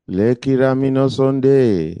 Lekiramino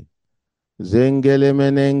sonde, zengele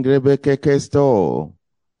menengrebe kekesto,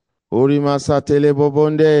 urima satele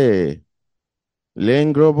bobonde,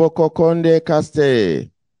 lengrobo kokonde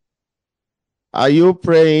kaste. Are you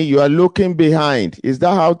praying? You are looking behind. Is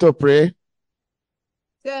that how to pray?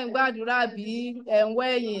 Look.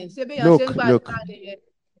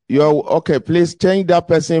 You are okay. Please change that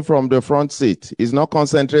person from the front seat. He's not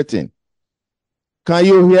concentrating. Can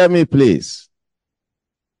you hear me, please?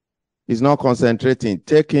 He's not concentrating.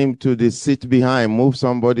 Take him to the seat behind. Move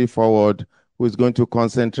somebody forward who is going to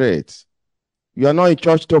concentrate. You are not in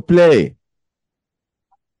church to play.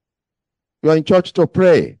 You are in church to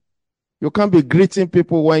pray. You can't be greeting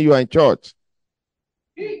people when you are in church.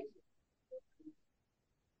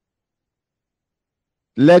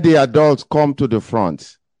 Let the adults come to the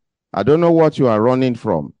front. I don't know what you are running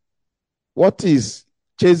from. What is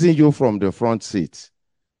chasing you from the front seat?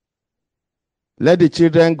 Let the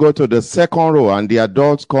children go to the second row and the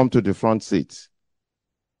adults come to the front seat.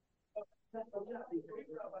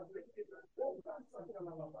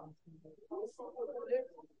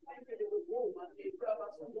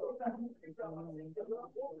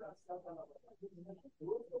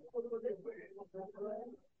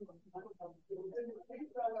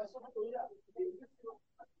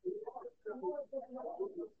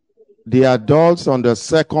 The adults on the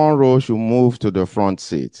second row should move to the front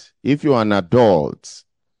seat. If you are an adult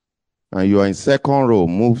and you are in second row,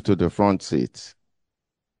 move to the front seat.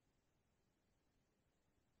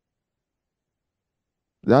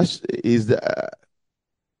 That is the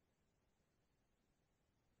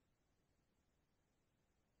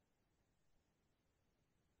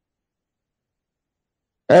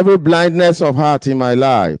every blindness of heart in my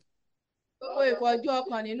life.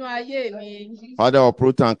 Father,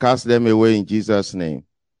 uproot and cast them away in Jesus' name.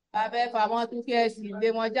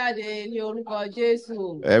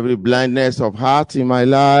 Every blindness of heart in my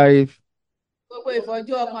life.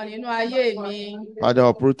 Father,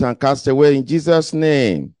 uproot and cast away in Jesus'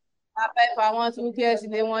 name.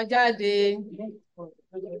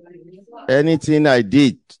 Anything I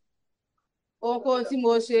did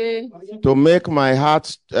to make my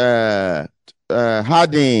heart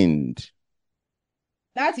hardened.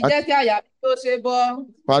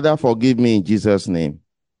 Father, forgive me in Jesus' name.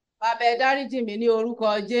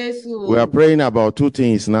 We are praying about two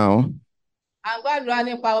things now.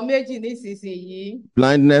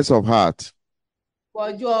 Blindness of heart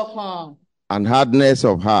and hardness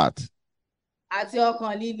of heart.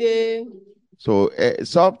 So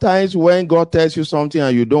sometimes when God tells you something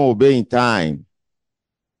and you don't obey in time,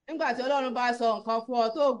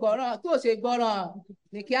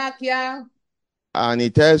 and He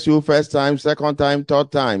tells you first time, second time,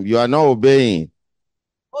 third time, you are not obeying.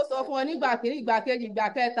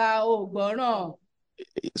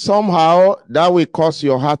 Somehow that will cause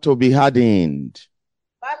your heart to be hardened.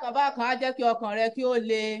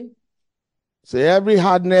 Say every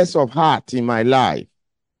hardness of heart in my life.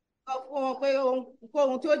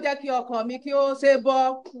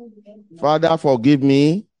 Father, forgive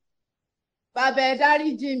me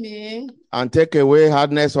and take away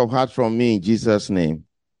hardness of heart from me in Jesus' name.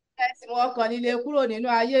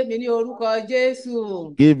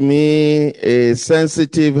 Give me a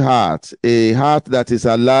sensitive heart, a heart that is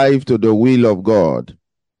alive to the will of God.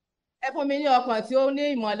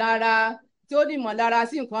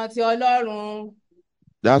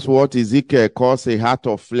 That's what Ezekiel calls a heart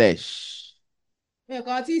of flesh.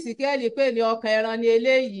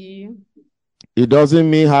 It doesn't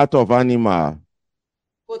mean heart of animal.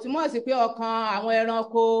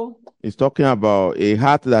 It's talking about a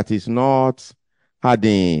heart that is not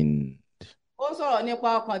hardened. How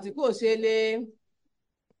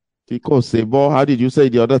did you say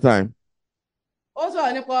the other time?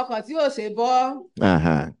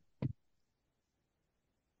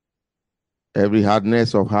 Every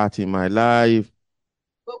hardness of heart in my life,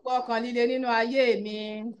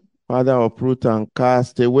 Father, uproot and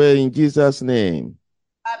cast away in Jesus' name.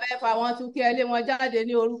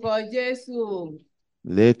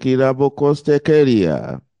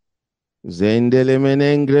 Lekirabokostekeria. Zendele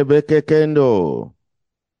menengre bekekendo.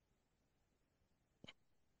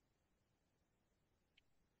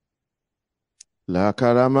 La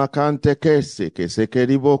karamakante kese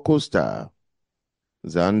kesekeribo kusta.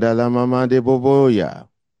 Zandala mama de boboya.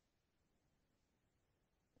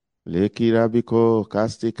 Lekirabiko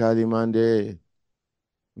kasti kalimande.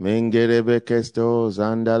 Mengerebe kesto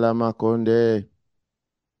zandala makonde.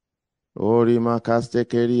 Orima kaste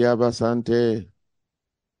keria basante.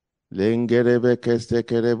 Lengerebe keste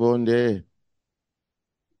kerebonde.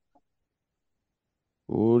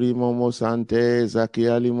 Uri momo sante zaki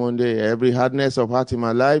alimonde. Every hardness of heart in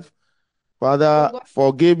my life, Father,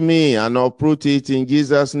 forgive me and uproot it in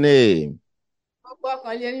Jesus' name.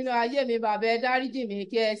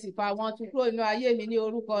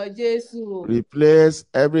 Replace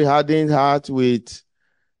every hardened heart with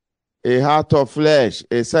a heart of flesh,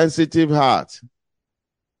 a sensitive heart.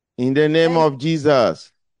 In the name of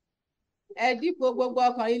Jesus.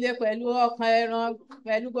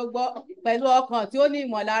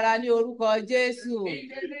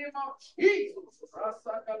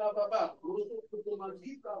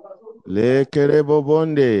 Le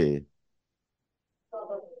kerebobonde.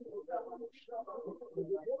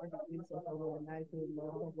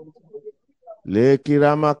 Le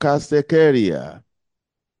kiramakastekeria.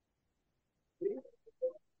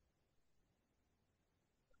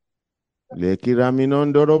 Le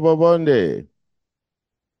kiraminondorobobonde.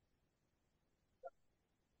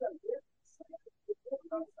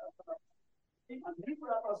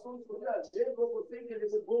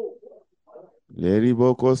 Le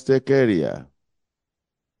ribokostekeria.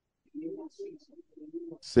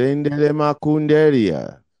 Sendele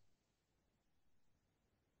makunderia.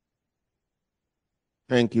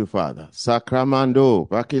 Thank you, Father. Sacramento,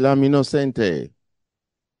 Paquilamino Sente.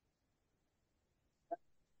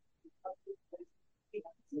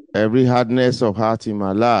 Every hardness of heart in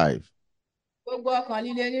my life, Gbogbo ọkàn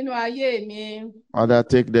líle nínú ayé mi. Father,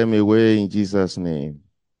 take them away in Jesus' name.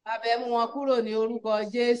 Abẹ́ mú wọn kúrò ní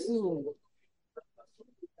orúkọ Jésù.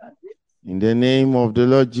 In the name of the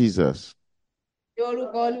Lord Jesus. Ní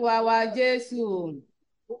orúkọ Olúwa wa Jésù.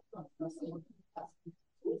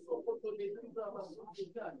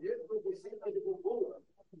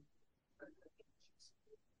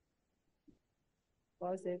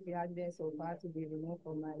 Cause every hardness of heart to be removed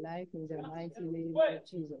from my life in the mighty name of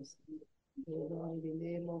Jesus. In the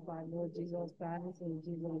name of our Lord Jesus Christ, in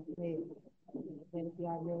Jesus' name. Every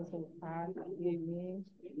hardness of heart, give me.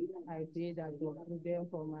 I pray that you put them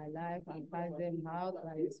from my life and cast them out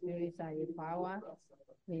by the Spirit and your power.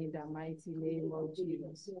 In the mighty name of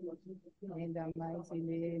Jesus. In the mighty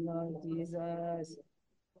name of Jesus.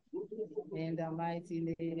 In the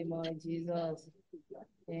mighty name of Jesus.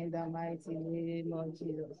 In the mighty name of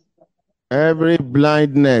Jesus. Every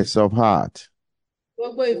blindness of heart.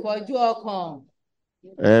 Gbogbo ìfọ́jú ọkàn.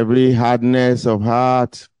 Every hardness of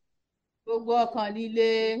heart. Gbogbo ọkàn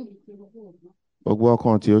líle. Gbogbo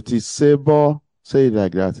ọkàn tí ó ti sé bọ́. Say it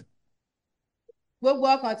like that. Gbogbo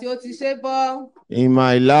ọkàn tí ó ti ṣé bọ́. In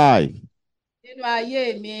my life. Nínú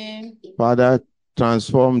ayé mi. Father,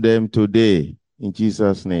 transform them today in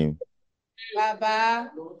Jesus' name. Bàbá,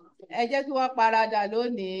 ẹ jẹ́ kí wọ́n paradà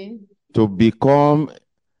lónìí. To become,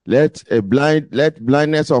 let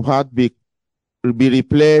blindness of heart be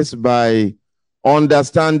replaced by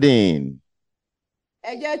understanding.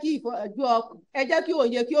 Ẹ jẹ́ kí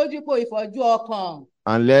òye kí ó dípò ìfọ́jú ọkàn.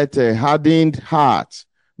 And let a hardened heart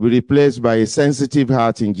be replaced by a sensitive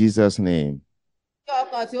heart in Jesus' name. Kí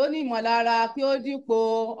ọkàn tí ó ní ìmọ̀lára kí ó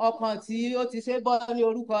dípò ọkàn tí ó ti ṣé bọ́ ní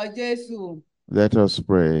orúkọ Jésù. Let us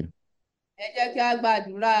pray. Ẹ jẹ́ kí a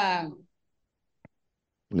gbàdúrà.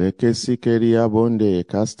 Leke sikeri abonde,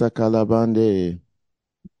 kasta kalabande.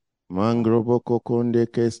 Mangrobo kokonde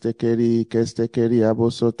kestekeri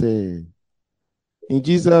abosote. In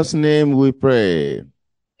Jesus' name we pray.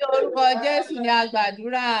 Ní orúkọ Jésù ni a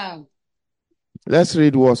gbàdúrà. Let's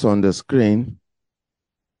read what's on the screen.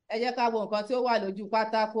 Ẹ jẹ́ ká wo nǹkan tí ó wà lójú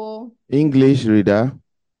pátákó. English reader.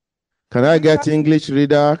 Can I get English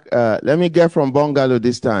reader? Let me get from Bungalow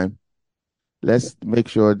this time. Let's make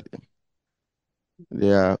sure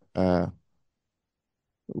they are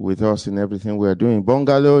with us in everything we are doing.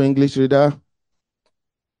 Bungalow, English reader.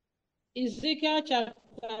 Ezekiel chapter.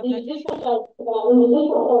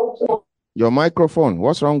 Your microphone,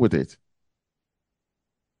 what's wrong with it?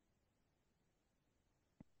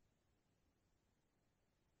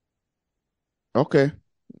 Okay.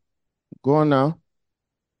 Go on now.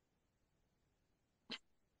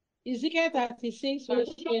 Ezekiel 36,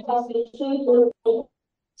 verse 26.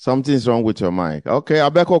 Something's wrong with your mic. Okay,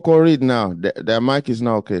 Abekoko, read now. The mic is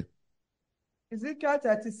now okay. Ezekiel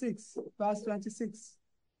 36, verse 26.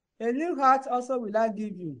 A new heart also will I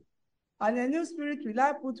give you, and a new spirit will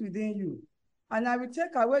I put within you. And I will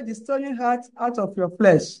take away the stony heart out of your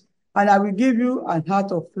flesh, and I will give you an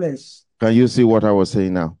heart of flesh. Can you see what I was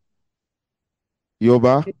saying now?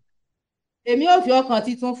 Yoba? Èmi ò fi ọkàn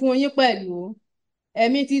titun fún yín pẹ̀lú.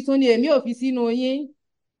 Ẹ̀mí titun ni èmi ò fi sínú yín.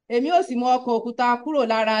 Èmi ò sì mú ọkàn òkúta kúrò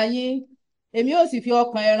lára yín. Èmi ò sì fi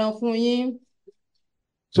ọkàn ẹran fún yín.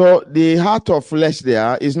 So the heart of flesh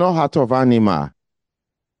there is not heart of animal.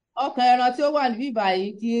 Ọkàn ẹran tí ó wà níbí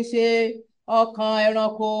báyìí kì í ṣe ọkàn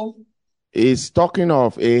ẹranko. It's talking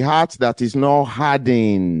of a heart that is not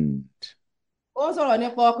hardened. Ó sọ̀rọ̀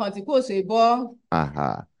nípa ọkàn tí kò ṣe bọ́.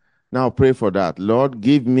 Aha. Now pray for that. Lord,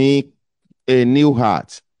 give me a new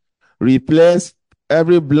heart. Replace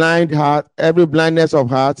every blind heart, every blindness of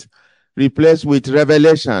heart, replace with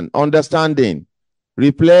revelation, understanding.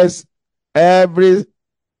 Replace every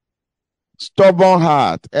stubborn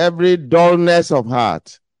heart, every dullness of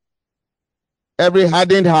heart, every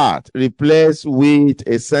hardened heart, replace with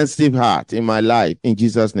a sensitive heart in my life. In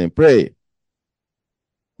Jesus' name, pray.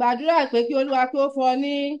 Gbàdúrà pé kí Olúwa kí ó fún ọ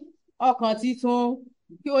ní ọkàn titun.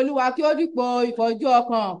 Kí Olúwa kí ó dípò ìfọ́jú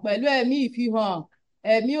ọkàn pẹ̀lú ẹ̀mí ìfihàn,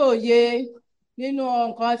 ẹ̀mí òye nínú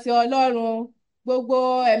nǹkan ti Ọlọ́run. Gbogbo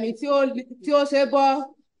ẹ̀mí tí ó ṣe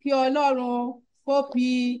bọ́ kí Ọlọ́run kó fi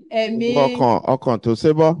ẹ̀mí. Ọkàn tó ṣe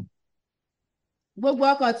bọ́. Gbogbo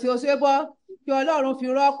ọkàn tí ó ṣe bọ́ kí Ọlọ́run fi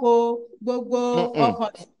rọ́pò gbogbo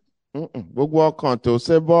ọkàn. Gbogbo ọkàn tó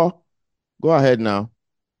ṣe bọ́. Go ahead now.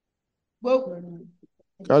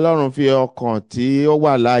 Kí Ọlọ́run fi ọkàn tí ó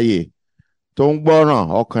wà láàyè tó ń gbọ́ràn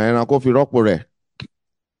ọkàn ẹran kó fi rọ́pò rẹ̀.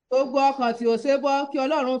 Gbogbo ọkàn tí ó ṣe bọ́ kí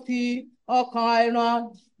Ọlọ́run fi ọkàn ẹran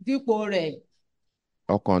dípò rẹ̀.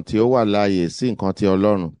 Ọkàn tí ó wà láàyè sí nǹkan ti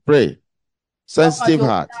Ọlọ́run. Pray. Sensitive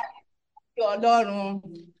heart. Ọlọ́run.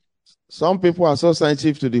 Some people are so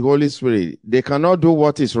sensitive to the Holy Spirit. They cannot do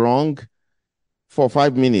what is wrong for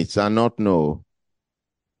 5 minutes and not know.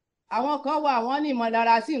 Àwọn kan wà wọ́n ní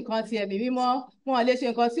ìmọ̀lára sí nǹkan ti ẹ̀mí mímọ́, wọn lè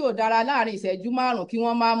ṣe nǹkan tí ò dára láàrin ìṣẹ́jú 5 kí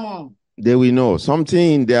wọ́n má mọ̀. They will know.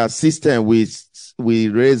 Something in their system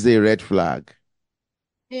will raise a red flag.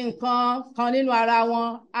 Nǹkan kan nínú ara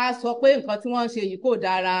wọn á sọ pé nǹkan tí wọ́n ń ṣe yìí kò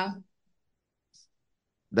dára.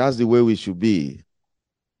 That's the way we should be.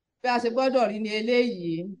 Bí a ṣe gbọ́dọ̀ rí ni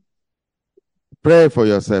eléyìí. Pray for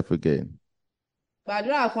yourself again.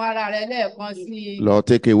 Gbàdúrà fún ara rẹ lẹ́ẹ̀kan sí i. Lord,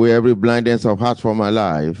 take away every blindness of heart from my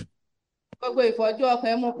life. Gbogbo ìfọ́jú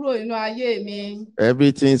ọkàn mú kúrò nínú ayé mi.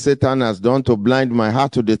 Everything Satan has done to blind my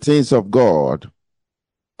heart to the things of God.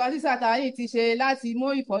 Nǹkan tí Sátánì ti ṣe láti mú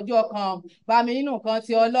ìfọ́jú ọkàn bá mi nínú nǹkan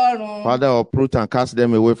ti Ọlọ́run. Father, uproot and cast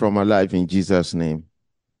them away from my life in Jesus' name.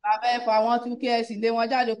 Bàbá ẹ fà wọ́n tú kí ẹ sì lé wọn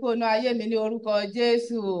jáde kúrò nínú ayé mi ní orúkọ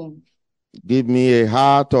Jésù. Give me a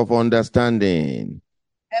heart of understanding,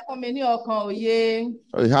 Ẹ fún mi ní ọkàn òye,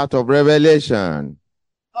 a heart of revelation.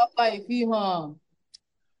 ọkàn ìfihàn.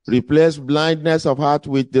 Replace blindness of heart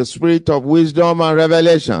with the spirit of wisdom and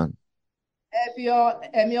revelation. Ẹ fi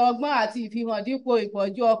ẹ̀mí ọgbọ́n àti ìfihàn dípò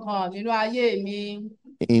ìfọ́jú ọkàn nínú ayé mi.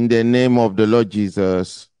 In the name of the Lord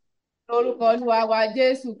Jesus. Lórúkọ Olúwa wa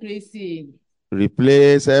Jésù Kristi.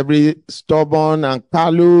 Replace every stubborn and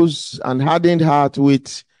callous and hardened heart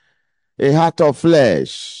with a heart of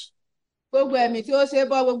flesh. Gbogbo ẹ̀mí tí ó ṣe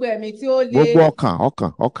bọ́, gbogbo ẹ̀mí tí ó le. Gbogbo ọkàn.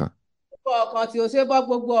 Gbogbo ọkàn tí ó ṣe bọ́,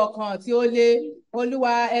 gbogbo ọkàn tí ó le.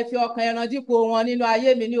 Olúwa ẹ fi ọkàn ẹran dípò wọn nínú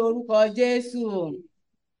ayé mi ní orúkọ Jésù.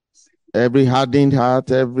 Every hardened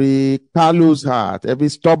heart, every callous heart, every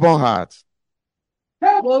stubborn heart.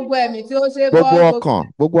 Gbogbo ẹ̀mí tí ó ṣe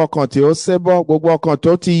bọ́. Gbogbo ọkàn tí ó ṣe bọ́, gbogbo ọkàn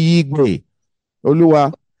tó ti yí gbè.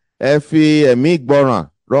 Olúwa, ẹ fi ẹ̀mí ìgbọràn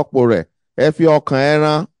rọ́pò rẹ̀. Ẹ fi ọkàn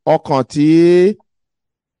ẹran, ọkàn tí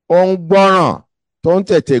ó ń gbọ́ràn, tó ń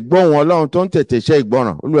tètè gbóhùn Ọlọ́run, tó ń tètè ṣe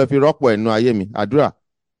ìgbọràn. Olúwa, ẹ fi rọ́pò ẹnu ayé mi. Àdúrà.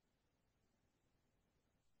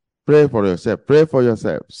 Pray for yourself. Pray for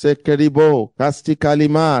yourself. Sekeribo,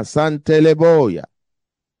 kastikalima, santeleboya.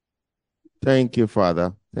 Thank you,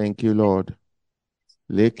 Father. Thank you, Lord.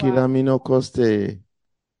 Lekilamino koste.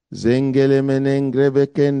 Zengele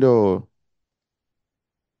menengrebekendo.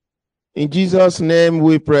 In Jesus' name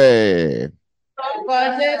we pray.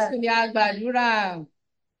 Orúkọ Jésù ni a gbàdúrà.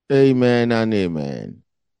 Amen and amen.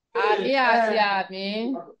 Àmín àti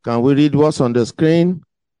àmín. Can we read what's on the screen?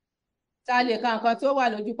 Ta lè ka nǹkan tó wà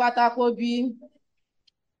lójú pátákó bí?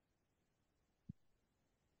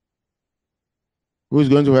 Who is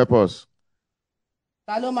going to help us?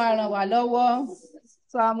 Ta ló máa ràn wá lọ́wọ́?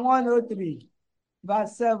 Psalm 103,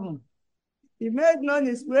 verse 7. He made known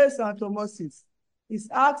his ways unto Moses, his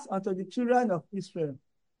acts unto the children of Israel.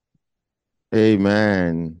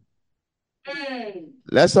 Amen.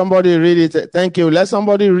 Let somebody read it. Thank you. Let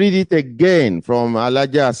somebody read it again from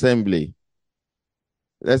Alaja Assembly.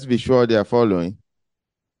 Let's be sure they are following.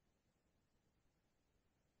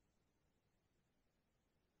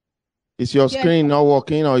 Is your screen not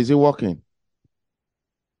working or is it working?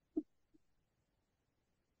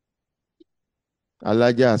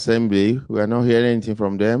 Alaja Assembly, we are not hearing anything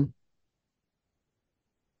from them.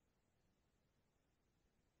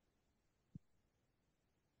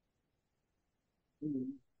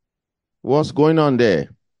 What's going on there?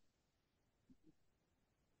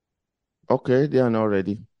 Okay, they are not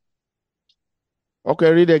ready.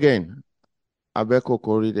 Okay, read again.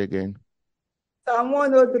 Abekoko, read again. Psalm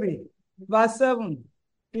 103, verse 7.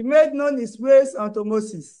 He made known his ways unto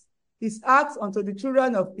Moses, his acts unto the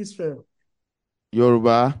children of Israel.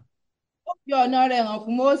 Yoruba. Ó fi ọ̀nà rẹ̀ hàn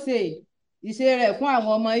fún Mósè, ìṣe rẹ̀ fún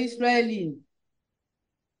àwọn ọmọ Ísírẹ́lì.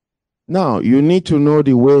 Now, you need to know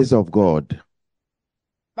the ways of God.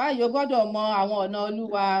 Báyìí o gbọ́dọ̀ mọ àwọn ọ̀nà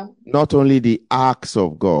Olúwa. Not only the acts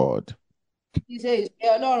of God. Kì í ṣe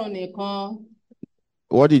ìṣe Ọlọ́run nìkan.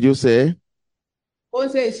 What did you say? Ó ń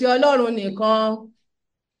ṣe ìṣe Ọlọ́run nìkan.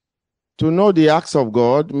 To know the acts of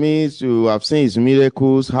God means you have seen his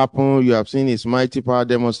miracles happen, you have seen his mighty power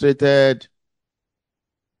demonstrated.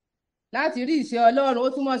 Láti rí ìṣe Ọlọ́run, ó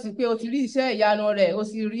túmọ̀ sí pé o ti rí iṣẹ́ ìyanu rẹ̀, o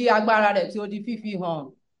sì rí agbára rẹ̀ tí ó di fífi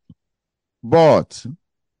hàn. But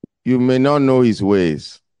you may not know his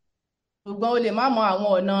ways. Ṣùgbọ́n o lè má mọ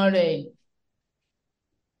àwọn ọ̀nà rẹ̀.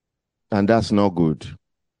 And that's not good.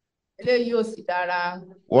 Eléyìí ò sì dára.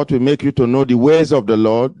 What will make you to know the ways of the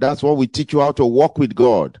Lord, that's what we teach you how to walk with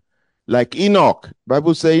God. Like Enoch,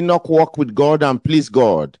 Bible says Enoch walked with God and pleased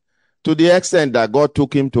God to the extent that God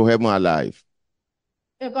took him to heaven alive.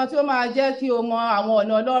 Nǹkan tí ó máa jẹ́ kí o mọ àwọn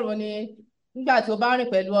ọ̀nà Ọlọ́run ni nígbà tí o bá rìn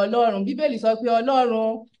pẹ̀lú Ọlọ́run, Bíbélì sọ pé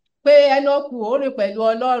Ọlọ́run pé Énọ́kù ó rìn pẹ̀lú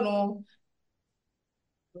Ọlọ́run.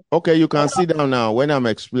 Okay, you can sit down now. When I'm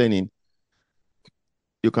explaining,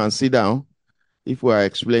 you can sit down. If we are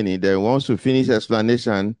explaining, then once we finish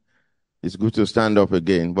explanation, it's good to stand up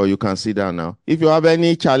again, but you can sit down now. If you have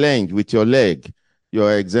any challenge with your leg,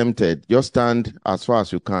 you're exempted. Just stand as far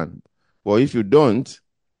as you can. But if you don't,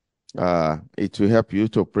 it will help you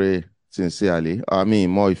to pray sincerely,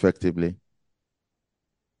 more effectively.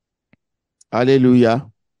 Hallelujah.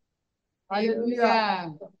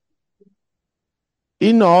 Hallelujah.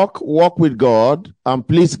 Enoch walked with God and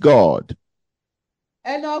pleased God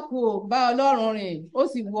Énọ́kù bá Ọlọ́run rìn, ó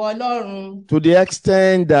sì wu Ọlọ́run. to the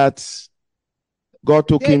extent that God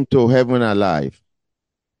took him to heaven alive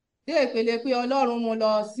Dé ìpele pé Ọlọ́run mú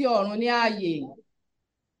lọ sí ọ̀run ní ààyè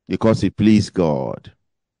because he pleased God.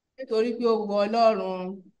 nítorí pé ó wu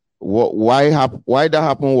Ọlọ́run. Why that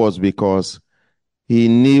happened was because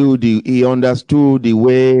he understood the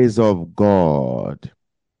ways of God.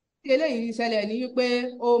 Tí eléyìí ṣẹlẹ̀ ní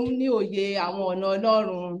wípé ó ní òye àwọn ọ̀nà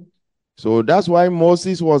Ọlọ́run. So that's why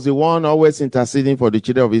Moses was the one always interceding for the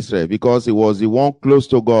children of Israel, because he was the one close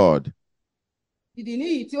to God. Ìdí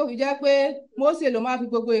nìyí tí ó fi jẹ́ pé Mósè ló máa fi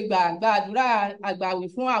gbogbo ìgbà gbàdúrà àgbàwí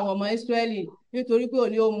fún àwọn ọmọ Ísírẹ́lì nítorí pé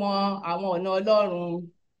òun ni ó mọ àwọn ọ̀nà Ọlọ́run.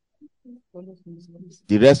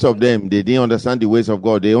 The rest of them, they didn't understand the ways of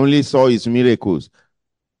God. They only saw his miracles.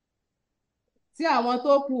 Tí àwọn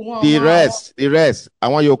tó kù wọn The rest,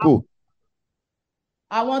 àwọn yòókù.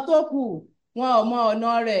 Àwọn tó kù wọn ò mọ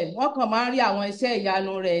ọ̀nà rẹ̀, wọ́n kàn máa ń rí àwọn iṣẹ́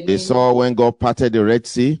ìyanu rẹ̀ ni. They saw when God parted the Red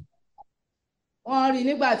Sea. Wọ́n rí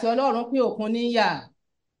nígbà tí Ọlọ́run pín òkun níyà.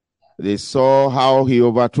 They saw how he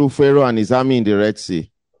overthrew Pharaoh and his army in the Red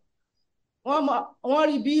Sea. Wọ́n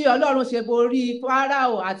rí bí Ọlọ́run ṣe borí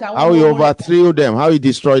Fáráò àtàwọn How he overthrew them, how he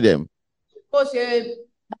destroyed them. Ó ṣe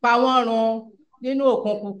pa wọ́n run nínú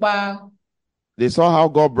òkun pupa. They saw how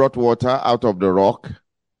God brought water out of the rock.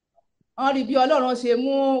 Wọ́n rí bí Ọlọ́run ṣe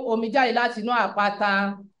mú omi jáde láti inú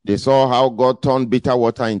àpáta. They saw how God turned bitter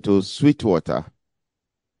water into sweet water.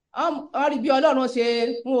 Wọ́n rí bí Ọlọ́run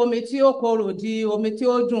ṣe mú omi tí ó korò di omi tí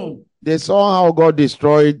ó dùn. They saw how God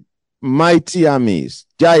destroyed mighty armies,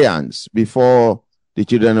 giants, before the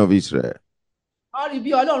children of Israel. Wọ́n rí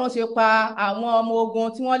bí Ọlọ́run ṣe pa àwọn ọmọ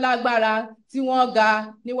ogun tí wọ́n lágbára tí wọ́n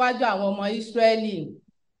ga níwájú àwọn ọmọ Ísírẹ́lì.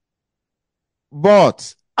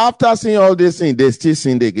 But after seeing all these things, they still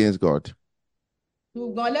sinned against God.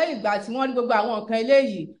 Ṣùgbọ́n lẹ́yìn ìgbà tí wọ́n rí gbogbo àwọn nǹkan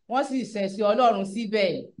eléyìí, wọ́n sì ṣẹ̀ sí Ọlọ́run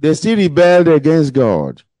síbẹ̀. They still rebelled against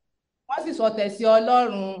God. Wọ́n sì sọ̀tẹ̀ sí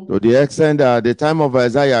Ọlọ́run. To the extent that at the time of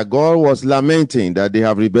Isaiah, God was lamenting that they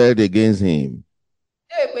have rebelled against him.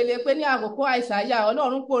 Ṣé ìpele pé ní àkókò Àìsáyà,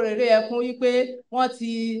 Ọlọ́run pòrèrè ẹkún wípé wọ́n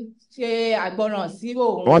ti ṣe àgbọràn sí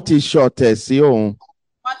òun. Wọ́n ti ṣọ̀tẹ̀ sí òun.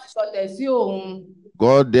 Wọ́n ti sọ̀tẹ̀ sí òun.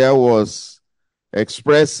 God there was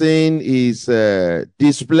expressing his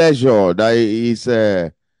displeasure,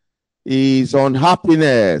 that his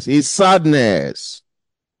unhappiness, his sadness.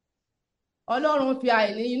 Ọlọ́run fi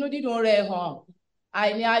àìní inú dídùn rẹ̀ hàn,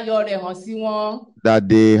 àìní ayọ̀ rẹ̀ hàn sí wọn.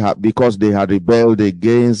 That because they had rebelled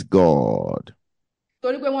against God.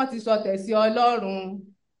 Torí pé wọ́n ti sọ̀tẹ̀ sí Ọlọ́run.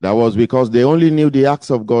 That was because they only knew the acts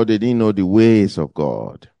of God, they didn't know the ways of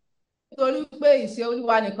God. Torí pé ìṣe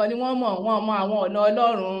Olúwa nìkan ni wọ́n mọ̀ àwọn ọ̀nà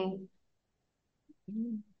Ọlọ́run.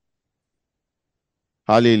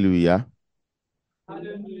 Hallelujah.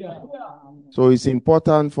 Hallelujah. So it's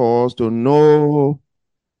important for us to know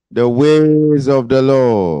the ways of the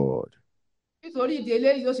Lord. Nítorí ìdí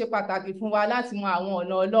eléyìí ó ṣe pàtàkì fún wa láti mọ àwọn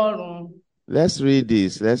ọ̀nà Ọlọ́run. Let's read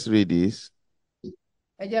this.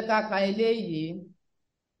 Ẹ jẹ́ ká ka eléyìí.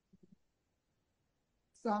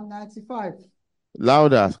 Psalm 95.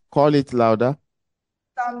 Louder. Call it louder.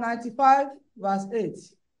 Psalm 95, verse 8.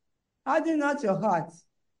 Harden not your heart,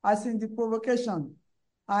 as in the provocation,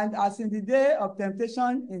 and as in the day of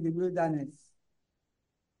temptation in the wilderness.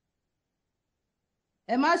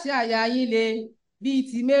 Ẹ má ṣe àyà yín le bíi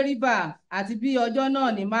ti Mẹ́ríbà àti bí ọjọ́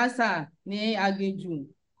náà ní Másà ní aginjù.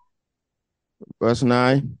 Verse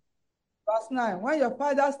 9. Verse 9. When your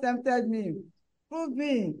fathers tempted me, proved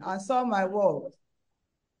me, and saw my work.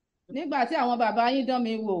 Nígbà tí àwọn bàbá yín dán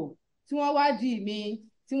mi wò, tí wọ́n wádìí mi,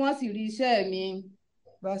 tí wọ́n sì rí iṣẹ́ mi.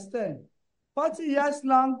 Verse 10. 40 years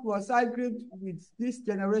long was I grieved with this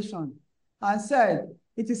generation, and said,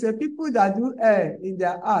 it is a people that do err in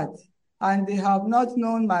their heart, and they have not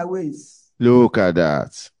known my ways. Look at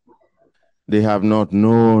that. They have not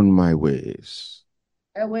known my ways.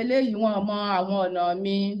 Eléyìí wọn mọ àwọn ọ̀nà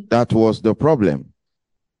mi. That was the problem.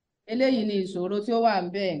 Eléyìí ni ìṣòro tí ó wà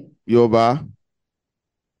ńbẹ̀. Yorùbá.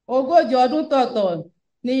 40 ọdún tọ̀tọ̀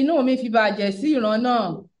ni inú mi fi bàjẹ́ sí ìran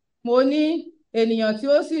náà. mo ní ènìyàn tí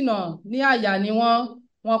ó ṣìnà ní àyà ni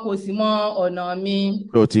wọn kò sì mọ ọ̀nà mi.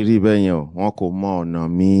 Ló ti rí bẹ́ẹ̀ yẹn o, wọn kò mọ ọ̀nà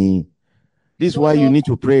mi. This is why Lọ́nà you need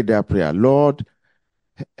to pray that prayer. Lord,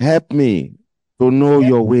 help me to know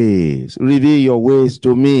your ways. Reveal your ways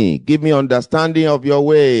to me. Give me understanding of your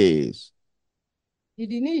ways.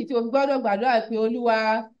 ìdí nìyí tí o fi gbọ́dọ̀ gbàdúrà pé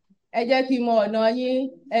Olúwa ẹ jẹ́ kí n mọ ọ̀nà yín,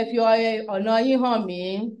 ẹ fi ọ̀nà yín hàn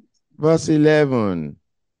mí. Verse 11.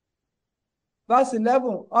 Verse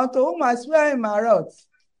 11, unto whom I swear in my wrath,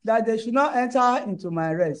 that they should not enter into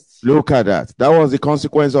my rest. Look at that. That was the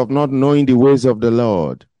consequence of not knowing the ways of the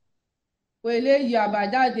Lord. pé eléyìí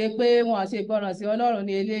àbájáde pé wọn ṣe gbọràn sí Ọlọ́run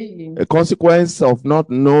ní eléyìí. A consequence of not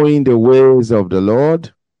knowing the ways of the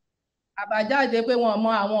Lord, àbájáde pé wọn mọ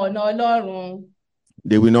àwọn ọ̀nà Ọlọ́run.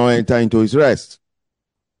 they will not enter into his rest.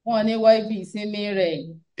 Wọn ní wọ ibi ìsinmi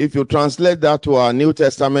rẹ̀. If you translate that to our New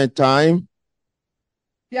Testament time,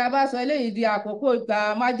 Tí a bá sọ eléyìí di àkókò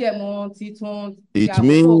ìgbà májẹ̀mú titun. it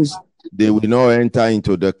means they will not enter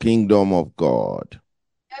into the kingdom of God.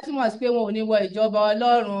 Ẹ túmọ̀ sí pé wọn ò ní wọ ìjọba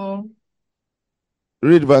Ọlọ́run.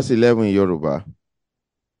 Read verse 11 in Yoruba.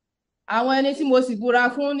 Àwọn ẹni tí mo sì búra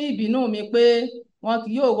fún ní ìbínú mi pé wọn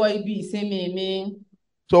kì yóò wọ ibi ìsinmi mi.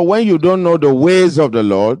 So when you don't know the ways of the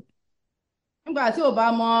Lord, Nígbà tí ò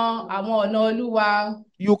bá mọ àwọn ọ̀nà Olúwa,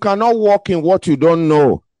 you cannot walk in what you don't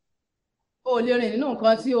know. o lè rìn nínú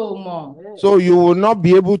nǹkan tí o mọ̀. So you will not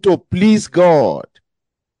be able to please God.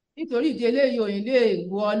 Nítorí ìdí eléyìí ò ní lè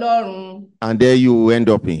wo Ọlọ́run. And there you will end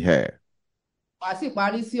up in hell. Wàá sì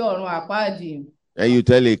parí sí ọ̀run àpáàdì. And you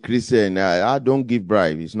tell a Christian, I don't give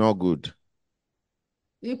bribe, it's not good.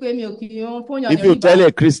 Wípé mi ò kì í fún yàn If ní you rìbá. tell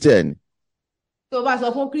a Christian, Tó bá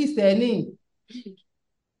sọ fún Kristẹni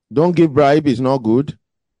don't give bribe, it's not good,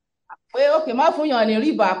 pé òkè má fún yàn ní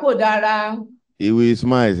rìbá kò dára. he will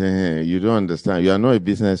smile. You don't understand. You are not a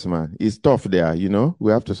businessman. It's tough there,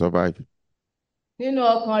 we have to survive. Nínú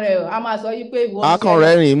ọkàn rẹ̀ a máa sọ yí pé ìwọ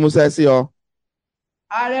Akọ̀rẹ́rìn músẹ́ sí ọ.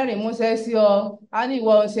 arẹ́rìn músẹ́ sí ọ. A ní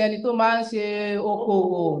ìwọ ṣe ẹni tó máa ń ṣe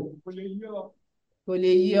okòwò. Kò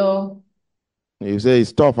lè yí ọ. You say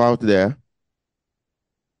it's tough out there.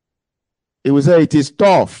 He will say it is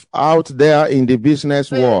tough out there in the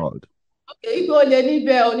business world. Èyí tó lè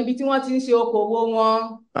níbẹ̀ ò níbi tí wọ́n ti ń ṣe okòwò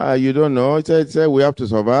wọn. You don't know. He said we have to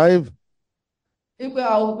survive. Wípé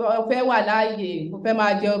o fẹ́ wà láàyè, o fẹ́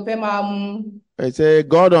máa jẹ, o fẹ́ máa mu. He said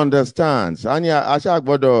God understands. A ní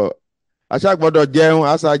aṣágbọ́dọ̀ jẹun,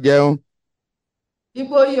 àṣà jẹun.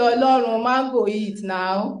 Ipò yìí Ọlọ́run mango eat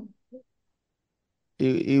now.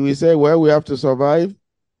 He will say, well, we have to survive.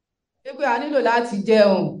 Wípé a nílò láti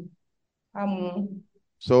jẹun. A mu.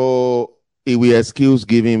 So he will excuse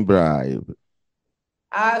giving bribe.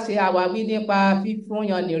 A ṣe àwáwí nípa fífún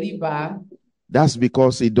yàn ní rìbá. That's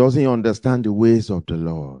because he doesn't understand the ways of the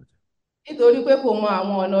Lord. Nítorí pé kò mọ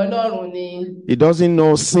àwọn ọ̀nà Ọlọ́run ni. He doesn't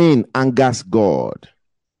know sin angers God.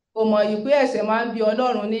 Kò mọ̀ yìí pé ẹ̀ṣẹ̀ máa ń bí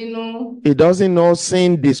Ọlọ́run nínú. He doesn't know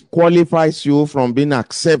sin disqualifies you from being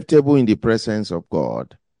acceptable in the presence of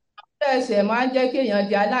God. Ẹ̀ṣẹ̀ máa ń jẹ́ kí èèyàn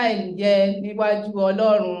di aláìjẹ níwájú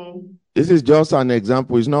Ọlọ́run. This is just an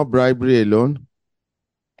example. It's not bribery alone.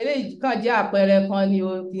 Eléyìí kàn jẹ́ àpẹẹrẹ kan ni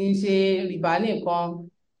o, kì í ṣe rìbá nìkan.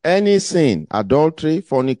 Any sin, adultery,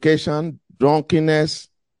 fornication, drunkenness,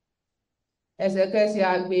 Ẹ̀ṣẹ̀kẹ́ṣẹ̀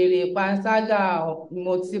àgbèrè, panṣágà,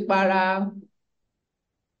 ìmọ̀típara,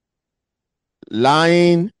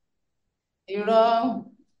 lying, irọ́,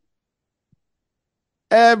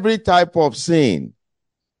 every type of sin,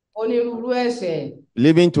 onírúurú ẹ̀ṣẹ̀.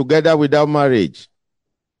 living together without marriage.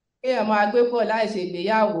 Kéèyàn máa gbé pọ̀ láì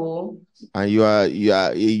ṣègbéyàwó. And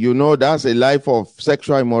you know that's a life of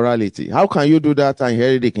sexual immorality. How can you do that and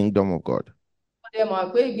inherit the kingdom of God? Ó dẹ̀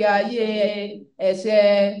mọ̀ pé ìgbé ayé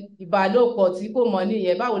ẹ̀ṣẹ̀ ìbálòpọ̀ tí kò mọ̀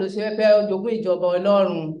nìyẹn, báwo ló ṣe fẹ́ jogún ìjọba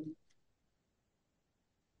Ọlọ́run?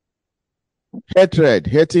 Hatred,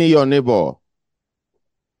 hating your neighbor.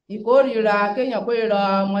 Ìkórìíra, kéèyàn kórìíra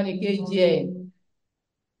ọmọnìkejì ẹ̀.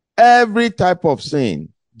 Every type of sin,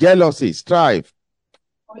 jealousy, strife,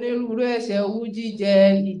 Onírúurú ẹ̀ṣẹ̀, owú jíjẹ,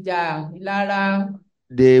 ìjà, ìlara.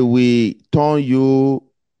 they will turn you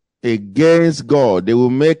against God. They will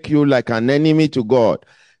make you like an enemy to God.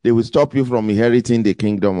 They will stop you from inheriting the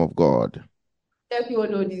kingdom of God. Jẹ́ kí o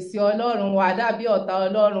lòdì sí Ọlọ́run, wà dàbí ọ̀tá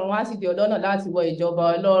Ọlọ́run, wá sì di ọlọ́nà láti wọ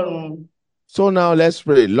ìjọba Ọlọ́run. So now let's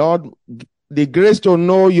pray. Lord, the grace to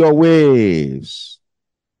know your ways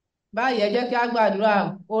Báyìí ẹ jẹ́ kí a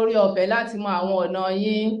gbàdúrà oore ọ̀fẹ́ láti mọ àwọn ọ̀nà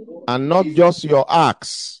yín. and not just your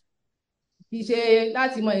acts. Kì í ṣe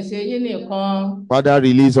láti mọ ìṣe yín nìkan. Father,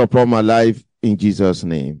 release upon my life in Jesus'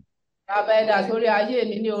 name. Bàbá ẹ dà sórí ayé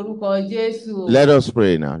mi ní orúkọ Jésù. Let us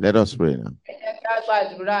pray now. Let us pray now. Ẹ jẹ́ kí a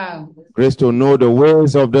gbàdúrà. Grace to know the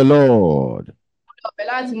ways of the Lord. Ọ̀fẹ́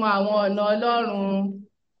láti mọ àwọn ọ̀nà Ọlọ́run.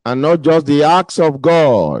 And not just the acts of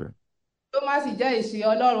God. Tó má sì jẹ́ ìṣe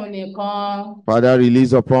Ọlọ́run nìkan. Father,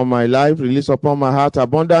 release upon my life, release upon my heart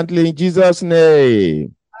abundantly in Jesus'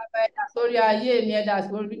 name. Bàbá ẹ̀dá sórí ayé mi, ẹ̀dá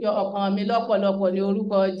sórí ọkàn mi lọ́pọ̀lọpọ̀ ní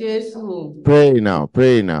orúkọ Jésù. Pray now,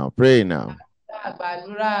 pray now, pray now.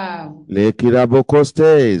 Gbàdúrà. Le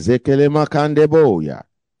kirabokoste, zekele makandeboya.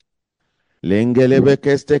 Lengelebe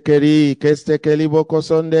kestekeri, kestekeli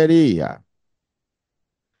bokosonderia.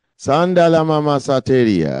 Sandala mama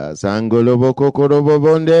sateria, sangolobo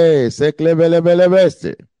kokorobobonde,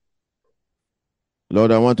 seklebelebelebeste.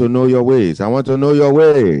 Lord, I want to know your ways. I want to know your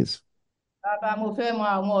ways. Bàbá mo fẹ́ mọ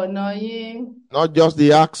àwọn ọ̀nà yín. Not just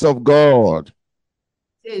the acts of God.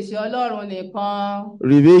 Ṣe ìṣe Ọlọ́run nìkan.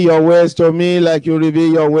 Reveal your ways to me like you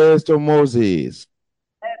reveal your ways to Moses.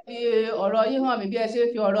 Ẹ fi ọ̀rọ̀ yín hàn mí bí ẹ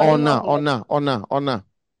ṣe fi ọ̀rọ̀ yín hàn fún. Ọ̀nà.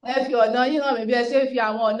 Ẹ fi ọ̀nà yín hàn mí bí ẹ ṣe fi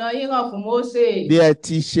àwọn ọ̀nà yín hàn fún Mósè. Bí ẹ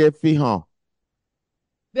ti ṣe fi hàn.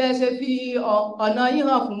 Bí ẹ ṣe fi ọ̀nà yín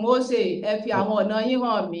hàn fún Mósè, ẹ fi àwọn ọ̀nà yín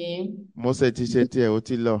hàn mí. Mósè ti ṣe tiẹ̀, ó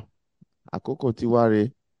ti lọ. Àkókò ti wá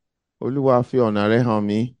re. Olúwa fi ọ̀nà rẹ̀ hàn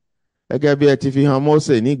mí. Gẹ́gẹ́ bí ẹ ti fi hàn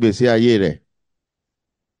Mósè ní ìgbésí ayé rẹ̀.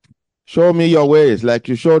 Show me your ways like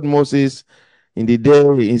you showed Moses in his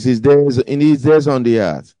days on the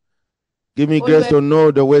earth. Give me grace to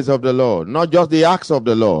know the ways of the Lord, not just the acts of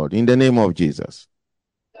the Lord, in the name of Jesus.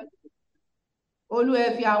 Olú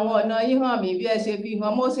ẹ fi àwọn ọ̀nà yín hàn mí bí ẹ ṣe fi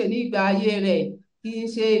hàn Mósè ní ìgbà ayé rẹ̀, kì í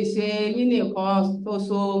ṣe ìṣe yín nìkan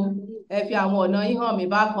ṣoṣo. Ẹ fi àwọn ọ̀nà yín hàn mí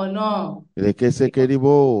bákan náà.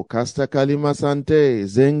 Rekesekeribo, kastakalima sante,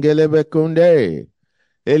 zengelebekunde,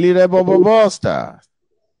 elirebobobosta.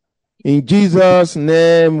 In Jesus'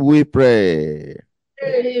 name we pray.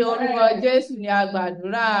 Ní orúkọ Jésù ni a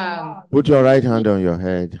gbàdúrà. Put your right hand on your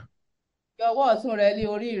head. Fi ọwọ́ ọ̀tún rẹ lé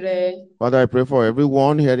orí rẹ. Father, I pray for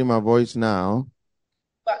everyone hearing my voice now.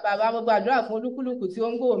 Bàbá mo gbàdúrà fún olúkúlùkù tí ó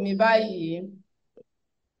ń gbọ́ mi báyìí.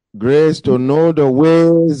 Grace to know the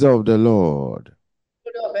ways of the Lord.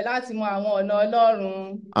 Oore ọ̀fẹ́ láti mọ àwọn ọ̀nà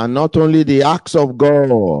Ọlọ́run. And not only the acts of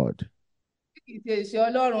God. Kì í ṣe ìṣe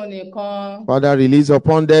Ọlọ́run nìkan. Father, release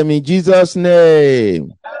upon them in Jesus'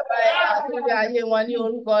 name. Bàbá ẹ̀dá sórí ayé wọn ní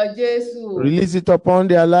orúkọ Jésù. Release it upon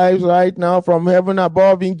their lives right now from heaven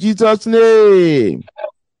above in Jesus' name.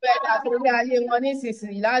 Bàbá ẹ̀dá sórí ayé wọn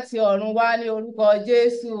nísinsìnyí láti ọ̀run wá ní orúkọ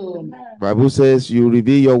Jésù. Bible says you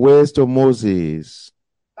reveal your ways to Moses.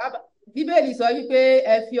 Bíbélì sọ wípé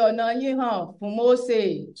ẹ fi ọ̀nà yín hàn fún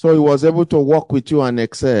Mósè. So he was able to walk with you and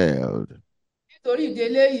excelled. Nítorí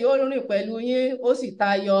ìdílé yìí ó rìn pẹ̀lú yín, ó sì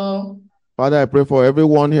tayọ. Father, I pray for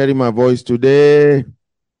everyone hearing my voice today.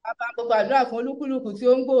 Bàbá mo gbàdúrà fún olúkúlùkù tí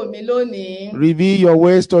ó ń gbọ́ mi lónìí. Reveal your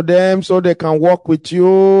ways to them so they can walk with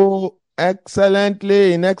you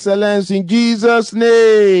excellently, in excellence, in Jesus'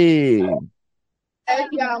 name. Ẹ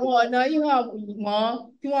fi àwọn ọ̀nà yín hàn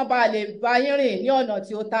wọ́n kí wọ́n bá lè bá yín rìn ní ọ̀nà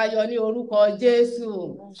tí ó tayọ ní orúkọ Jésù.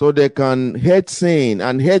 So they can hate sin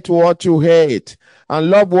and hate what you hate and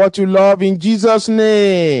love what you love in Jesus'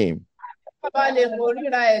 name. Wọ́n bá lè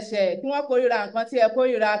kórìíra ẹ̀ṣẹ̀, kí wọ́n kórìíra nǹkan tí ẹ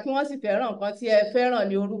kórìíra, kí wọ́n sì fẹ́ràn nǹkan tí ẹ fẹ́ràn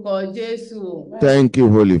ní orúkọ Jésù. Thank you,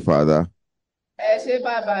 Holy Father. Ẹ ṣé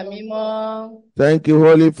bàbá mímọ́. Thank you,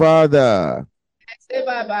 Holy Father. Ẹ ṣé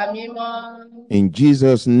bàbá mímọ́. In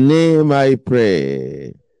Jesus' name I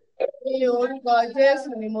pray. Ní orúkọ Jésù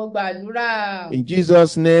ni mo gbàdúrà. In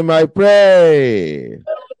Jesus' name I pray.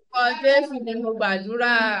 Orúkọ Jésù ni mo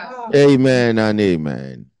gbàdúrà. Amen and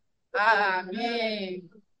amen. Àmín.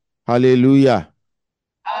 Hallelujah.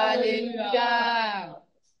 Hallelujah.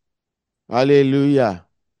 Hallelujah.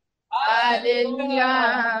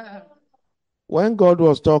 Hallelujah. When God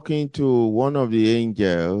was talking to one of the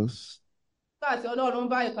angels, Nígbà tí Ọlọ́run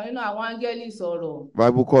bá ìkan nínú àwọn áńgẹ́lì sọ̀rọ̀.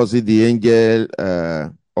 Bible calls it the angel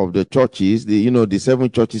of the churches, the 7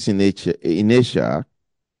 churches in Asia.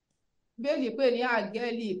 Bíbélì pè ní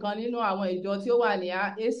áńgẹ́lì kan nínú àwọn ìjọ tí ó wà ní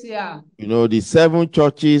Asia. The 7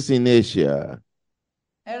 churches in Asia.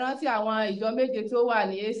 Ẹ rántí àwọn ìjọ méje tí ó wà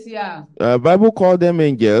ní Asia. Bible called them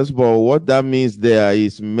angels, but what that means there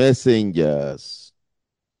is messengers.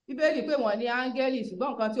 Bíbélì pè wọ́n ní áńgẹ́lì,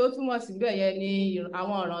 ṣùgbọ́n nǹkan tí ó túmọ̀ síbẹ̀ yẹn ni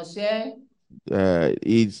àwọn ìránṣẹ́.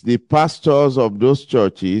 It's the pastors of those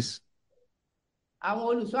churches. Àwọn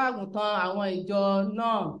olùṣọ́ àgùntàn àwọn ìjọ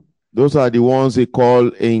náà. Those are the ones he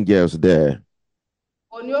called angels there.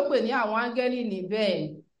 Òní ó pè ní àwọn áńgẹ́lì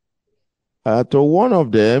níbẹ̀. To one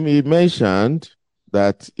of them, he mentioned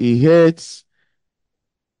that he hates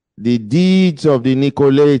the deeds of the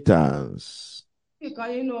Nicolaitans. Ìkan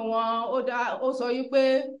nínú wọn ó sọ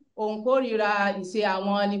wípé òun kórìíra ìṣe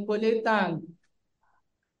àwọn Nicolaitans.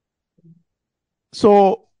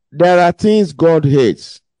 So there are things God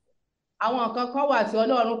hates. Àwọn nǹkan kan wà tí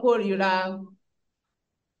Ọlọ́run kórìíra.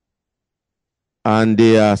 And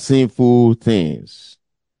they are sinful things.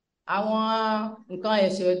 Àwọn nǹkan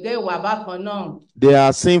ẹ̀ṣẹ̀ dé wà bákan náà. They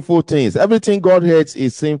are sinful things. Everything God hates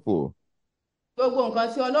is sinful. Gbogbo nǹkan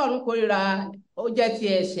tí Ọlọ́run kórìíra ó jẹ́ ti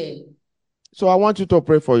ẹ̀ṣẹ̀. So I want you to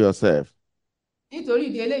pray for yourself. Nítorí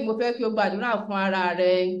ìdí eléyìí mo fẹ́ kí o gbàdúrà fún ara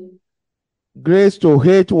rẹ. Grace to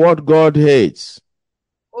hate what God hates.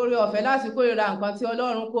 Oore ọ̀fẹ́ láti kórìíra nǹkan tí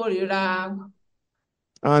Ọlọ́run kórìíra.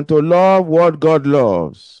 And to love what God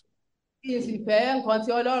loves. Kí n sì fẹ́ nǹkan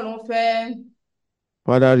tí Ọlọ́run fẹ́.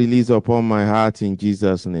 Father, release upon my heart in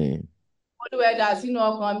Jesus' name. Olúwa dà sínú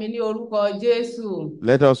ọkàn mi ní orúkọ Jésù.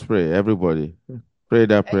 Let us pray, everybody. Pray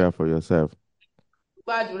that prayer for yourself.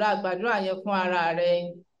 Gbàdúrà yẹn fún ara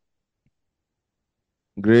rẹ.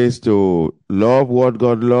 Grace to love what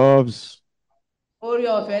God loves. Oore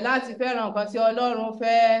ọ̀fẹ́ láti fẹ́ràn nǹkan tí Ọlọ́run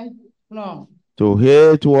fẹ́ràn. To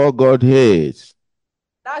hate what God hates.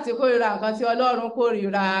 Láti kórìíra nǹkan tí Ọlọ́run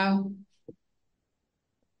kórìíra.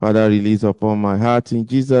 Father, release upon my heart in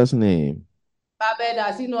Jesus' name. Bàbá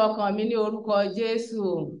dà sínú ọkàn mi ní orúkọ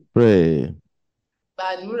Jésù. Pray.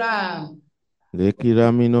 Gbàdúrà.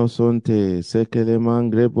 Lekiramino sonte, sekele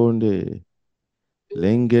mangre bonde.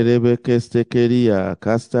 Lengerebe kestekeria,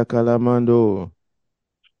 kasta kalamando.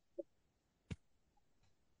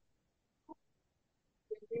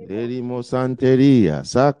 Lerimo santeria,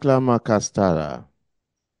 saklama kastara.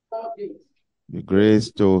 The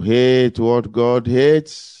grace to hate what God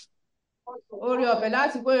hates. Oore ọ̀fẹ́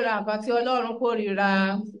láti kórìíra nǹkan tí Ọlọ́run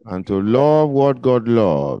kórìíra. And to love what God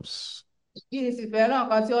loves. Kí n sì fẹ́ràn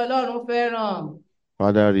nǹkan tí Ọlọ́run fẹ́ràn.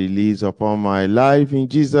 Father, release upon my life in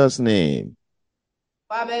Jesus' name.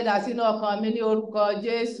 Bàbá dà sínú ọkàn mi ní orúkọ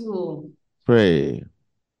Jésù. Pray.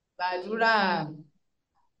 Gbàdúrà.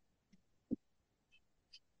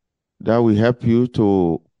 That will help you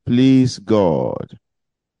to please God.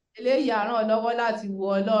 Eléyìí á ràn ọ́ lọ́wọ́ láti wo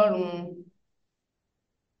Ọlọ́run.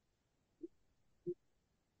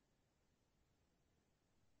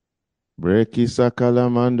 Breki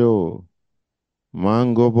sakalamando.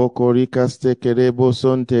 Mango bokoricas tekerebo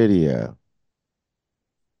sonteria.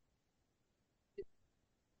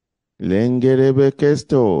 Lengerebe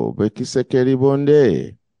kesto,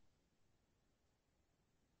 bekisekeribonde.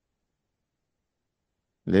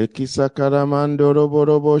 Lekisakaramando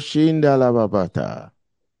roborobo shinda la babata.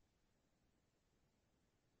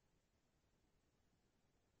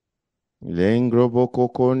 Lengrobo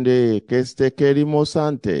kokonde,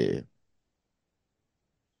 kestekerimosante.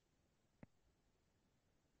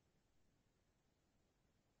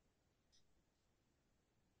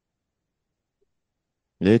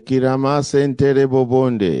 Lekirama sentere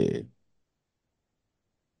bobonde.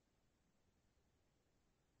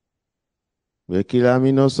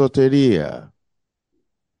 Bekilamino soteria.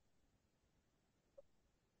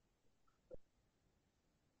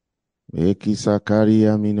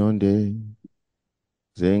 Bekisakaria minonde.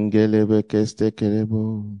 Zengele bekeste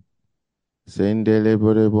kerebo. Zendele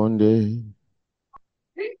borebonde.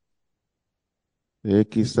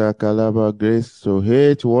 Bekisakalaba grace to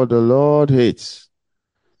hate what the Lord hates.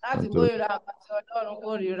 Láti kórìíra nǹkan tí Ọlọ́run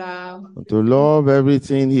kórìíra. And to love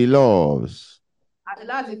everything he loves. Àti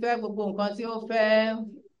láti fẹ́ gbogbo nǹkan tí ó fẹ́.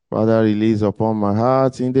 Father, release upon my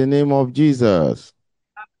heart in the name of Jesus.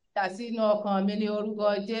 Dà sínú ọkàn mi ní orúkọ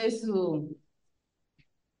Jésù.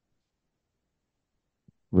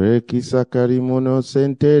 Bekisakarimono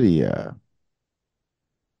senteria.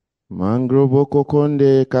 Mangrobo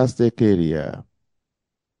kokonde kastekeria.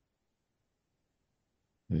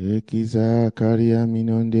 Bekisakaria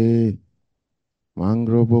minonde.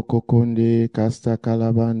 Mangrobo kokonde kasta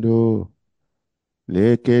kalabando.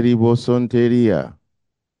 Lekeribo sonteria.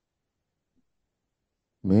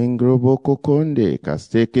 Mengrobo kokonde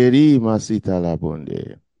kastekeri masita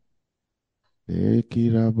labonde.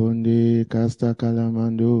 Lekirabonde kasta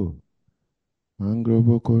kalamando.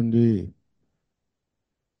 Mangrobo konde.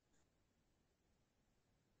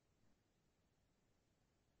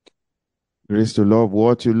 Grace to love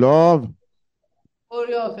what you love.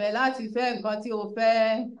 Oore ọ̀fẹ́ láti fẹ́ nǹkan tí o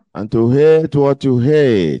fẹ́. And to hate what you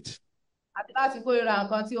hate. Àti láti kórìíra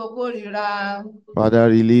nǹkan tí o kórìíra. Father,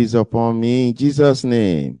 release upon me in Jesus'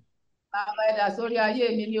 name. Bàbá dà sórí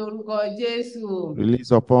ayé mi ní orúkọ Jésù.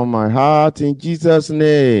 Release upon my heart in Jesus'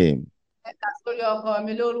 name. Dà sórí ọkàn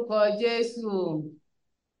mi lórúkọ Jésù.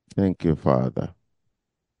 Thank you, Father.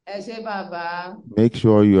 Ẹ ṣé bàbá. Make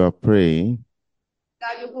sure you are praying.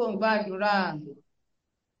 Dájú kò ń gbàdúrà.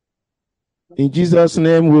 In Jesus'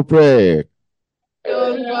 name we pray. Ní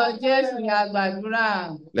orúkọ Jésù ni a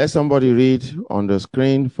gbàdúrà. Let somebody read on the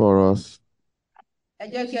screen for us. Ẹ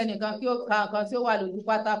jẹ́ kí ẹnìkan kí ó ka nǹkan tí ó wà lójú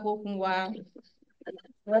pátákó fún wa.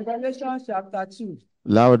 Revelation chapter 2.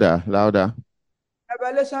 Louder, louder.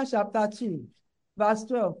 Revelation chapter 2, verse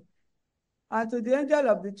 12. And to the angel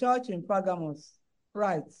of the church in Pergamos,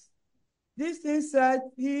 write, this thing said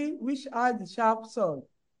he which had the sharp sword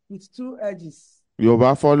with two edges.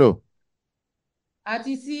 Yorùbá follow.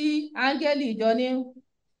 Àti sí áńgẹ́lì ìjọ ní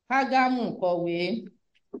Págámù kọ̀wé.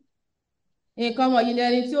 Nǹkan wọ̀nyí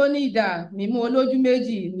lẹni tí ó ní idà mímú olójú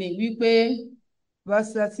méjì ní wípé.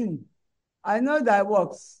 Verse 13. I know thy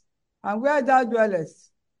works, and where thou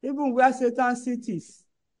dwellest, even where Satan sitteth,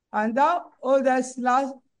 and thou holdest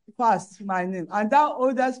fast my name,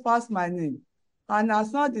 and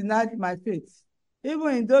hast not denied my faith,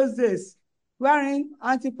 even in those days wherein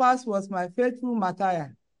Antipas was my faithful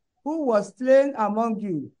martyr, who was slain among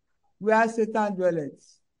you, where Satan dwelleth.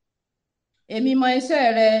 Èmi mọ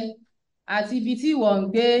iṣẹ́ rẹ àti ibi tí ìwọ ń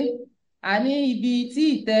gbé, àní ibi tí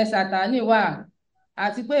ìtẹ́ Sátánì wà,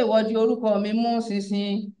 àti pé ìwọ di orúkọ mi mú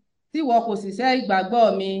ṣinṣin, tí ìwọ kò sì sẹ́ ìgbàgbọ́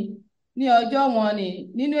mi ní ọjọ́ wọn ni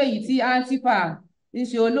nínú èyí tí Antipa ń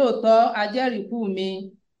ṣe olóòótọ́ ajẹ́rìíkú mi,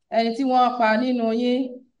 ẹni tí wọ́n pa nínú yín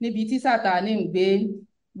níbi tí Sátánì ń gbé.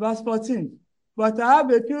 Verse 14. But I have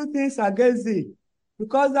a few things against thee,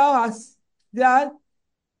 because thou hast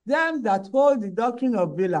them that hold the doctrine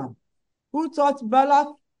of Balaam, who taught Balak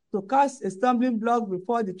to cast a stumbling block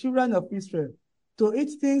before the children of Israel, to eat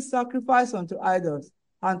things sacrificed unto idols,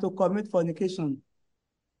 and to commit fornication.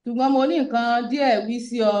 Ṣùgbọ́n mo ní nǹkan díẹ̀ wí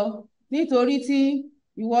sí ọ, nítorí tí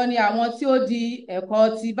ìwọ ní àwọn tí ó di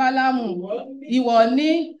ẹ̀kọ́ ti Bálámù, ìwọ ní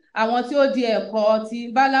àwọn tí ó di ẹ̀kọ́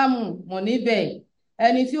ti Bálámù mọ̀ níbẹ̀,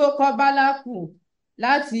 ẹni tí ó kọ́ Bálákù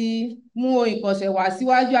láti mú ohun ìkọ̀sẹ̀ wá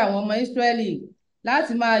síwájú àwọn ọmọ Ísírẹ́lì,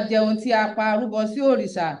 láti máa jẹ ohun tí a pa rúbọ sí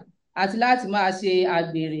òrìṣà, àti láti máa ṣe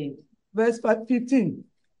àgbèrè. Verse 15.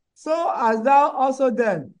 So hast thou also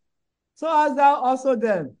them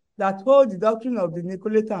that hold the doctrine of the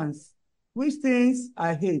Nicolaitans, which things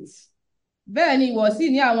I hate. Bẹ́ẹ̀ ni ìwọ sì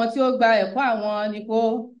ní àwọn tí ó gba ẹ̀kọ́ àwọn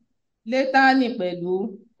Nikolétánì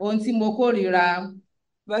pẹ̀lú, ohun tí mo kórìíra.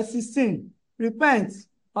 Verse 16. Repent,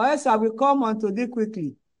 or else I will come unto thee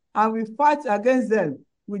quickly, and will fight against them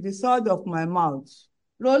with the sword of my mouth.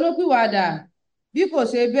 Ronúpìwàdà, bí kò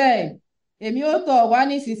ṣe bẹ́ẹ̀, èmi ó tọ̀ wá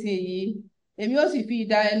nísinsìnyí, èmi ó sì fi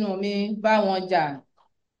idà ẹnu mi bá wọn jà.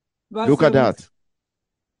 Look at that.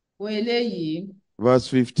 Wo eléyìí. Verse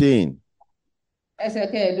 15.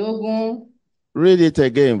 Ẹsẹ̀ kẹẹ̀ẹ́dógún. Read it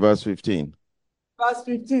again, verse 15. Verse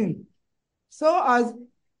 15. So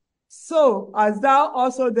as thou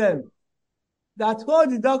also them that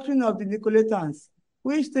hold the doctrine of the Nicolaitans,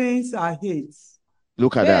 which things I hate.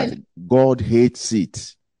 Look at that. God hates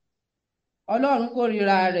it. Ọlọ́run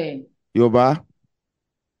kórìíra rẹ̀. Yorùbá.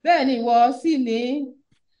 Bẹ́ẹ̀ ni ìwọ sì ní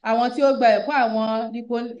àwọn tí ó gba ẹ̀kọ́ àwọn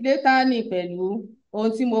Nikolétánì pẹ̀lú,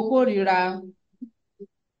 ohun tí mo kórìíra.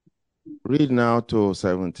 Read now to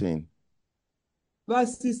 17.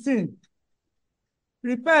 Verse 16.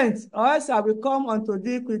 Repent, or else I will come unto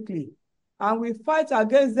thee quickly, and will fight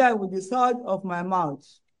against them with the sword of my mouth.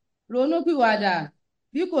 Ronúpìwàdà,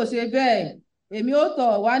 bí kò ṣe bẹ́ẹ̀, èmi ó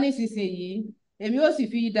tọ̀ wá nísinsìnyí, èmi ó sì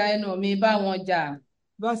fi idà ẹnu mi bá wọn jà.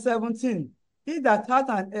 Verse 17. He that hath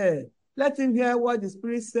an ear, let him hear what the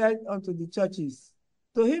Spirit said unto the churches.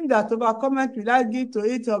 To him that overcometh will I give to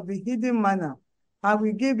eat of the hidden manna, and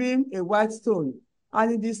will give him a white stone,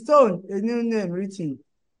 and in the stone a new name written,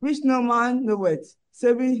 which no man knoweth,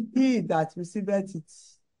 saving he that receiveth it.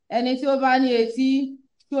 Ẹni tí ó bá ní etí,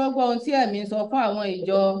 kí ó gbọ́ ohun tí ẹ̀mí sọ fún àwọn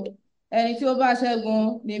ìjọ. Ẹni tí ó bá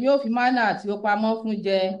ṣẹ́gun ni èmi ó fi mánà tí ó pamọ́ fún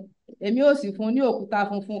jẹ. Èmi ó sì fún ní òkúta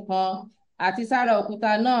funfun kan, àti sára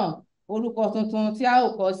òkúta náà orúkọ tuntun tí a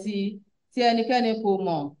ó kọ sí, tí ẹnikẹ́ni kò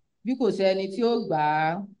mọ̀, bí kò ṣe ẹni tí ó gbà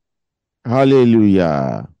á.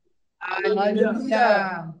 Hallelujah.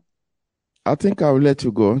 Hallelujah. I think I will let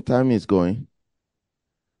you go. Time is going.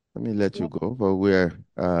 Let me let you go. But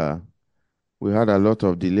we had a lot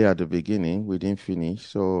of delay at the beginning. We didn't finish.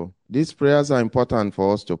 So these prayers are important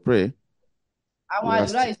for us to pray. We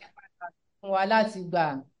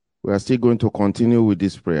are still going to continue with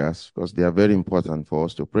these prayers because they are very important for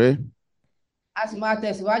us to pray.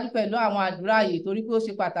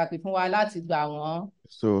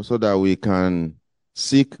 So that we can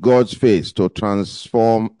seek God's face to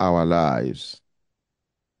transform our lives.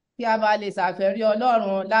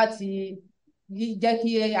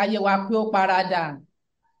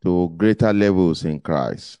 To greater levels in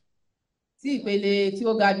Christ.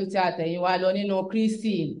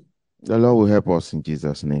 The Lord will help us in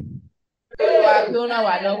Jesus' name.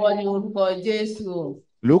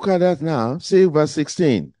 Look at that now. See verse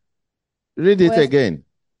 16. Read it again.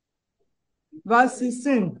 Verse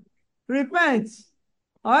 16. Repent,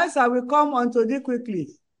 or else I will come unto thee quickly,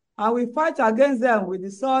 and will fight against them with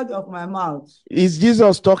the sword of my mouth. Is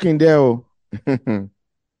Jesus talking there? Oh?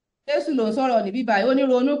 Jésù ló ń sọ̀rọ̀ níbí báyìí, ó ní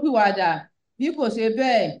ronúpìwàdà, bí kò ṣe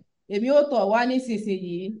bẹ́ẹ̀, èmi ó tọ̀ wá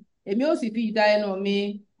nísinsìnyí, èmi ó sì fi idà ẹnu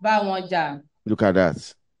mi bá wọn jà. Look at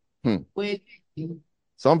that. Pé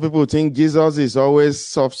Some people think Jesus is always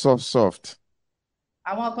soft.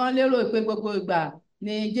 àwọn kan lérò pé gbogbo ìgbà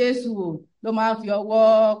ni Jésù ló máa ń fi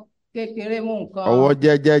ọwọ́ kékeré mú nǹkan. Ọwọ́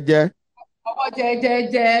jẹ́jẹ́jẹ́. Ọwọ́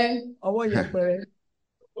jẹ́jẹ́jẹ́. Ọwọ́ yẹpẹrẹ.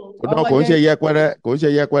 No, kò ń ṣe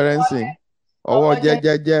yẹpẹrẹ ń sìn. Ọwọ́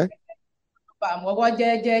jẹ́jẹ́jẹ́. Ọwọ́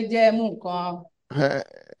jẹ́jẹ́jẹ́ mú nǹkan.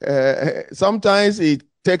 Sometimes it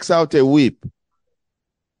takes out a whip.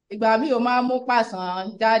 Ìgbà míì ó máa mú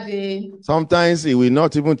pàṣán jáde. Sometimes it will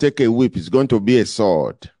not even take a whip. It's going to be a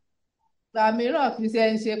sword. Ìgbà mìíràn kì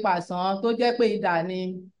í ṣe pàṣán tó jẹ́ pé idà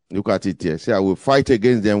ni. Look at it here. Say, I will fight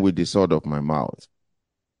against them with the sword of my mouth.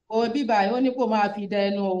 Bíbá ó ní kó máa fi idà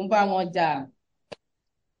ẹnu òun bá wọn jà.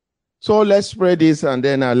 So let's pray this and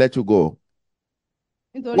then I'll let you go.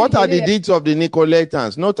 What are the deeds of the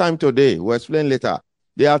Nicolaitans? No time today. We'll explain later.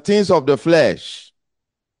 They are things of the flesh.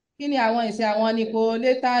 Kí ni àwọn ìṣe àwọn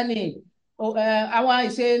Nikolétánì? Àwọn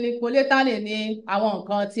ìṣe Nikolétánì ni àwọn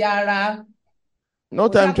nǹkan ti ara. No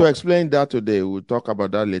time to explain that today. We'll talk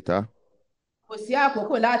about that later. Kò sí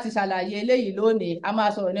àkókò láti ṣàlàyé eléyìí lónìí. A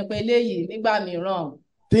máa sọ̀rọ̀ nípa eléyìí nígbà mìíràn.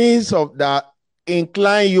 Things of that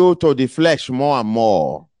incline you to the flesh more and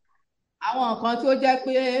more. Àwọn nǹkan tí ó jẹ́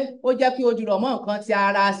pé ó jẹ́ kí ojú rọ̀ mọ́ nǹkan ti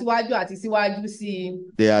ara síwájú àti síwájú sí i.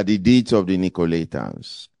 They are the deeds of the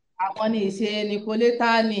Nicolaitans. Àwọn ni ìṣe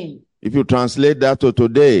Nikolétánì. If you translate that to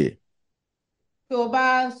today, Tí o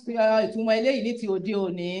bá ìtumọ̀ eléyìí ní ti òde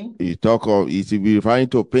òní. you talk of it will be referring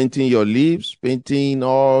to painting your lips, painting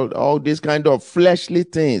all these kind of fleshly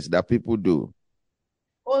things that people do.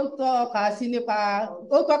 Ó tọ́ka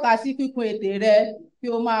sí kíkun ètè rẹ kí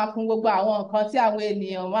o máa kun gbogbo àwọn nǹkan tí àwọn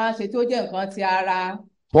ènìyàn máa ń ṣe tí ó jẹ́ nǹkan ti ara.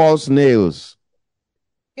 False nails.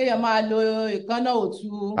 Kéèyàn máa lo ìkànnà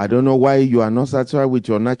òtú. I don't know why you are not satisfied with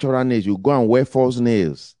your natural nails. You go and wear false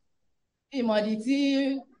nails. Ìmọ̀dí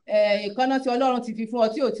tí ìkànnà tí Ọlọ́run ti fi fún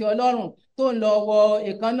ọ tí ò ti Ọlọ́run tó ń lọ wọ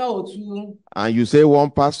ìkànnà òtú. And you say one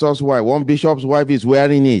pastor's wife, one bishop's wife is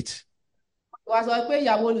wearing it. Wàá sọ pé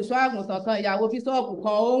ìyàwó olùṣọ́ àgùntàn kan, ìyàwó bíṣọ́ọ̀bù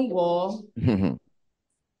kan ó ń wọ̀ ọ́.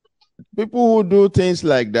 People who do things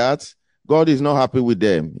like that, God is not happy with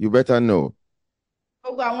them. You better know.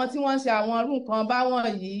 Gbogbo àwọn tí wọ́n ń ṣe àwọn irú nǹkan báwọn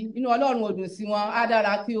yìí, inú Ọlọ́run ò dùn sí wọn, á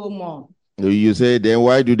dára kí o mọ̀. You say, then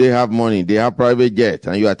why do they have money? They have private jet.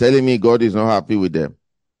 And you are telling me God is not happy with them.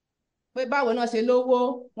 Pé báwo náà ṣe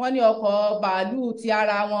lówó, wọ́n ní ọkọ̀ bàálù ti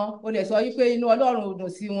ara wọn, o lè sọ wípé inú Ọlọ́run ò dùn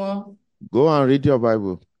sí wọn. Go and read your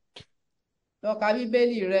Bible. Lọ ka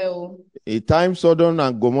Bíbélì rẹ o. A time Sodom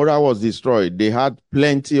and Gomorrah was destroyed, they had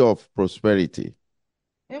plenty of prosperity.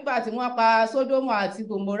 Nígbà tí wọ́n pa Sódómù àti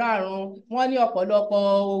Gòmórà run, wọ́n ní ọ̀pọ̀lọpọ̀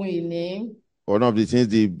ohun ìní. One of the things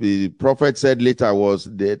the prophet said later was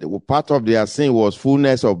that part of their sin was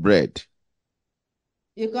fullness of bread.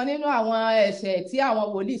 Ìkan nínú àwọn ẹ̀ṣẹ̀ tí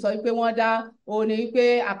àwọn wòlíì sọ wípé wọ́n dá òun ni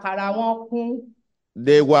wípé àkàrà wọn kún.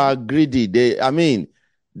 They were greedy.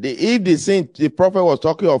 If the prophet was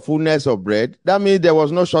talking of fullness of bread, that means there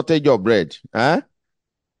was no shortage of bread. Huh?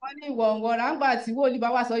 Wọ́n ní ìwọ̀nwọ̀nra ńgbà tí wòlíì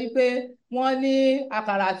bá wá sọ wípé wọ́n ní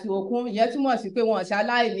àkàrà tí ó kún, ìyẹn túmọ̀ sí pé wọ́n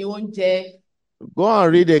ṣaláìní oúnjẹ. Go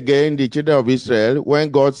and read again the children of Israel when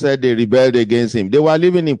God said they rebelled against him. They were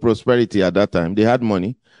living in prosperity at that time. They had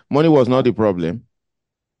money. Money was not the problem.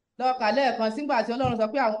 Lọ́kà lẹ́ẹ̀kan sígbà tí Ọlọ́run sọ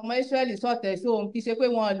pé àwọn ọmọ Ísírẹ́lì ṣọ̀tẹ̀ sí òun, kì í ṣe pé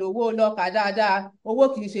wọ́n lówó. Lọ́kà dáadáa, owó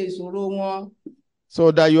kì í ṣe ìṣòro wọn.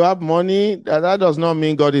 So that you have money, that does not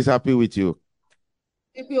mean God is happy with you.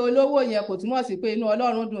 Pípé olówó yẹn kò túmọ̀ sí pé inú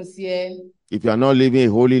Ọlọ́run dùn sí ẹ. If you are not living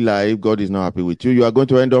a holy life, God is not happy with you. You are going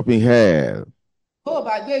to end up in hell. Tó o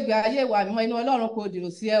bá gbé ìgbé ayé ìwà mímọ́, inú Ọlọ́run kò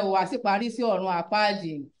dùn sí ẹ o, wá sì parí sí ọ̀run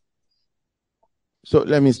àpáàdì. So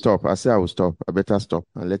let me stop. I say I will stop. I better stop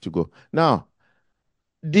and let you go. Now,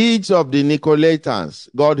 deeds of the Nicolaitans,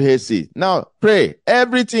 God hates it. Now, pray.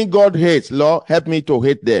 Everything God hates, Lord, help me to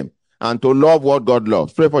hate them and to love what God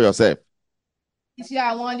loves. Pray for yourself. Iṣẹ́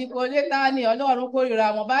àwọn Nikolétánì, Ọlọ́run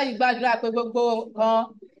kórìíra wọn. Báyìí gbàdúrà pé gbogbo nǹkan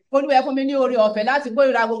Olúwa fún mi ní oore ọ̀fẹ́ láti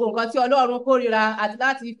kórìíra gbogbo nǹkan tí Ọlọ́run kórìíra àti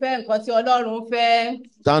láti fẹ́ nǹkan tí Ọlọ́run fẹ́.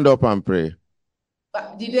 Stand up and pray.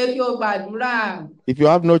 Dìde kí o gbàdúrà. If you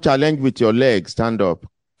have no challenge with your legs, stand up.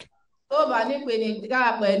 Tó bá ní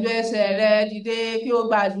ìpèníjà pẹ̀lú ẹsẹ̀ rẹ, dìde kí o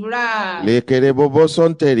gbàdúrà. Le querebobo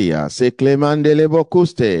sonteria, se clemandele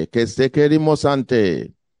bocuste, que se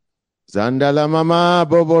querimosante. Zandala mama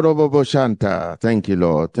boborobobo shanta. Thank you,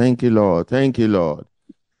 Lord. Thank you, Lord. Thank you, Lord.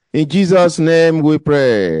 In Jesus' name we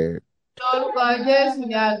pray. Lórúkọ Jésù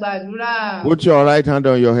ni a gbàdúrà. Put your right hand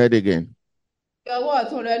on your head again. Fi ọwọ́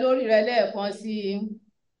ọ̀tún rẹ lórí rẹ lẹ́ẹ̀kan sí i.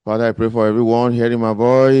 Father, I pray for everyone hearing my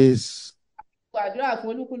voice. Gbàdúrà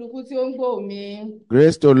fún olúkúlùkù tí ó ń gbọ́ mi.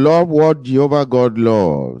 Grace to love what Jehovah God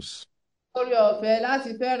loves. Oore ọ̀fẹ́ láti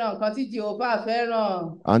fẹ́ràn nǹkan tí Jehovah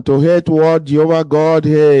fẹ́ràn. And to hate what Jehovah God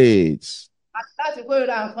hates. Àti láti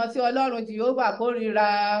kórìíra nǹkan tí Ọlọ́run Jehovah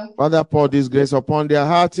kórìíra. Father, pour this grace upon their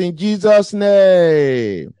hearts in Jesus'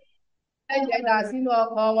 name. Ẹ̀jẹ̀ dà sínú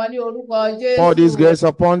ọkàn wọn ní orúkọ Jésù. Pour this grace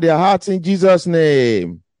upon their hearts in Jesus'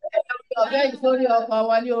 name. Ọ̀fẹ́ ìsórí ọkàn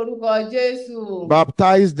wọn ní orúkọ Jésù.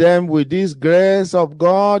 Baptize them with this grace of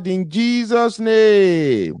God in Jesus'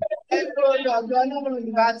 name. Nítorí ọ̀dọ́ nínú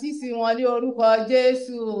ìbátísí wọn ní orúkọ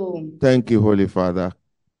Jésù. Thank you, Holy Father.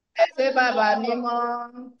 Ẹ ṣé bàbá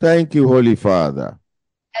mímọ́. Thank you, Holy Father.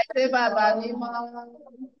 Ẹ ṣé bàbá mímọ́.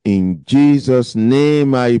 In Jesus'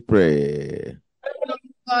 name I pray.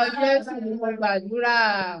 Orúkọ Jésù ni mo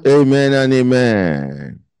gbàdúrà. Amen and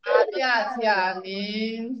amen. Àmín àti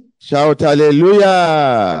àmín. Shout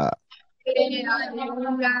hallelujah.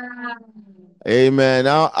 Hallelujah. Amen.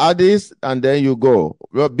 Now add this and then you go.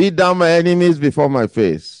 Well, beat down my enemies before my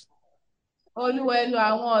face. Olúwa ẹ lu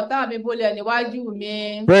àwọn ọ̀tá mi bolẹ̀ níwájú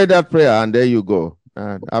mi. Pray that prayer and then you go.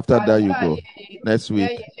 And after that you go. Next week,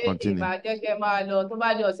 Lẹ́yìn continue. ìbàjẹ́kẹ́ máa lọ tó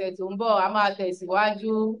bá di ọ̀sẹ̀ tó ń bọ̀, a máa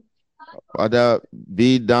tẹ̀síwájú. Father,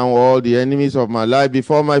 beat down all the enemies of my life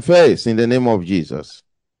before my face in the name of Jesus.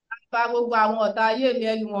 Bá gbogbo àwọn ọ̀tá ayé mi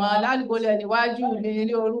ẹ lù wọ́n lálùbọ́lẹ̀ níwájú mi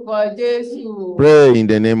ní orúkọ Jésù. Pray in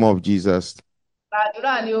the name of Jesus.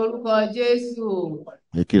 Gbàdúrà ní orúkọ Jésù.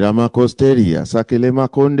 Ekirama kosteria, sakelema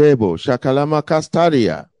kondebo, shakalama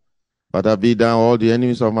kastaria. Father, beat down all the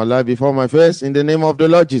enemies of my life before my face in the name of the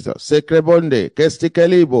Lord Jesus. Sekrebonde,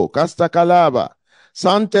 kestikelibo, kastakalaba,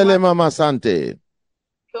 santelema masante.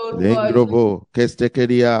 Lengrobo,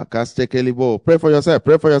 kestekeria, kastekelibo. Pray for yourself,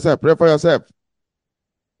 pray for yourself, pray for yourself.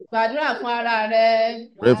 Gbàdúrà fún ara rẹ.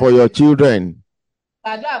 Pray for your children,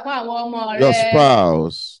 Gbàdúrà fún àwọn ọmọ your rẹ.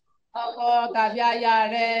 spouse. Ọkọ tàbí aya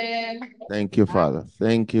rẹ. Thank you, Father.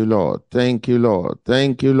 Thank you, Lord. Thank you, Lord.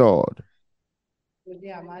 Thank you, Lord. In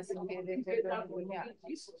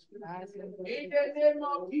the name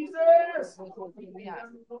of Jesus.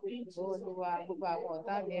 Olúwa gbogbo àwọn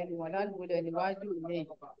ọ̀tá mi ẹni wọn lálùbọ́lẹ̀ níwájú mi.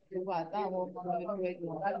 Gbogbo àtàwọn ọmọ mi ẹni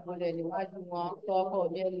wọn lálùbọ́lẹ̀ níwájú wọn. Tọkọ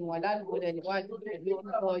mi ẹni wọn lálùbọ́lẹ̀ níwájú mi ní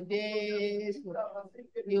orúkọ Jésù.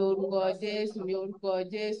 Ní orúkọ Jésù, ní orúkọ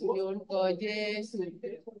Jésù, ní orúkọ Jésù.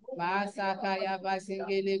 Màá sákàyà bá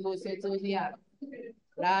singele gosotonia.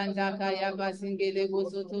 Randa kaya bá singele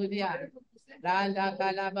gosotonia. Randa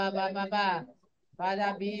kala baba baba.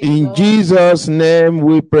 Father, be In Jesus' name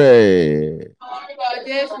we pray. orúkọ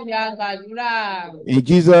Jésù ni a gbàdúrà. In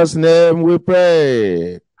Jesus' name we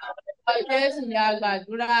pray. Orúkọ Jésù ni a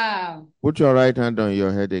gbàdúrà. Put your right hand on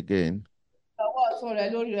your head again. Ọwọ́ ọ̀tún rẹ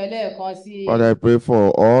lórí rẹ lẹ́ẹ̀kan sí i. Father, I pray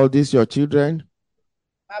for all these your children,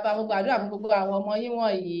 Bàbá mo gbàdúrà fún gbogbo àwọn ọmọ yín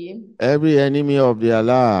wọ̀nyí. every enemy of their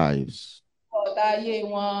lives, Ọ̀tá ayé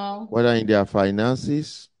wọn. whether in their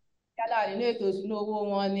finances, Yálà nínú ètò ìṣúná owó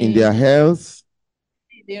wọn ni. in their health,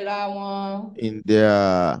 Ìlera wọn. in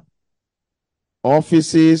their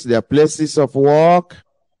offices, their places of work,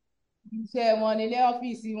 Iṣẹ́ wọn nílé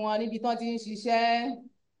ọ́fíìsì wọn níbi tán ti ń ṣiṣẹ́.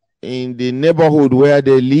 in the neighborhood where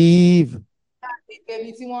they live,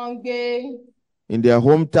 Ibi tí wọ́n ń gbé. in their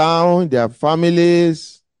hometown, their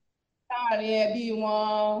families, Láàárín ẹbí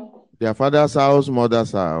wọn. their father's house,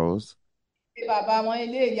 mother's house. Ilé bàbá wọn,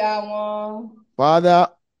 ilé ìyá wọn. Father,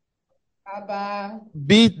 Bàbá.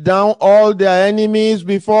 beat down all their enemies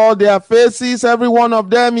before their faces, every one of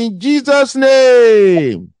them, in Jesus'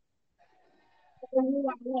 name.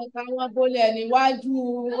 Olúwa àwọn ọ̀tá wọn bolẹ̀ níwájú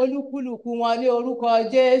olúkúlùkù wọn ní orúkọ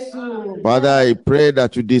Jésù. Father, I pray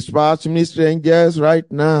that you dispatch ministry angels right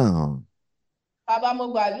now Bàbá mo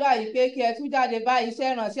gbàdúrà yìí pé kí ẹ tún jáde bá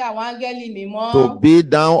iṣẹ́ ìrànṣẹ́ àwọn áńgẹ́lì mímọ́. to beat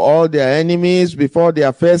down all their enemies before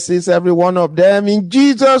their faces, every one of them, in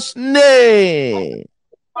Jesus' name.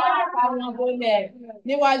 Ọ̀tá wọn bolẹ̀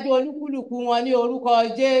níwájú olúkúlùkù wọn ní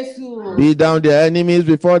orúkọ Jésù. Beat down their enemies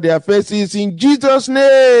before their faces, in Jesus'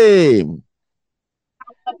 name.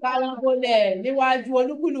 Ọ̀tá wọn bolẹ̀ níwájú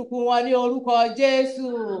olúkúlùkù wọn ní orúkọ Jésù.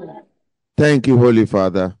 Thank you, Holy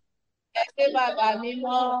Father. Ẹ ṣé bàbá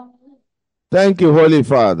mímọ́. Thank you, Holy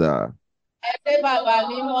Father. Ẹ ṣé bàbá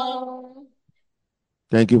mímọ́.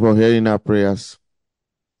 Thank you for hearing our prayers.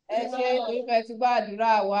 Ẹ ṣé orúkọ ti gbọ́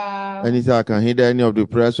àdúrà wa. Anything I can hinder any of the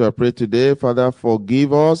prayers we pray today, Father,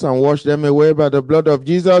 forgive us and wash them away by the blood of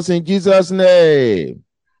Jesus, in Jesus' name.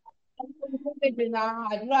 ìgbìnà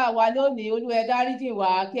àdúrà wa lónìí, Olúwa ẹ dáríjì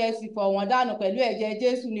wá kí ẹ sì fọ̀ wọ́n dànù pẹ̀lú ẹ̀jẹ̀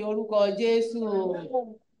Jésù ní orúkọ Jésù.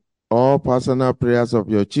 All personal prayers of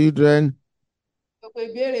your children, Gbogbo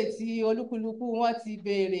ìbéèrè tí olúkúlùkù wọn ti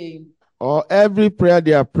béèrè. or every prayer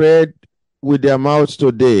they have prayed with their mouths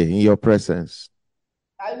today in your presence.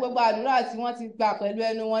 Àbí gbogbo àdúrà tí wọ́n ti gbà pẹ̀lú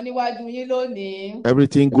ẹnu wọn níwájú yín lónìí.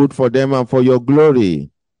 Everything good for them and for your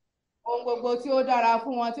glory. Ohun gbogbo tí ó dára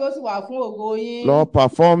fún wọn tí ó sì wà fún ògo yín. Lord,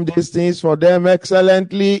 perform these things for them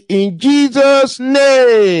excellently in Jesus'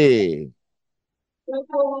 name.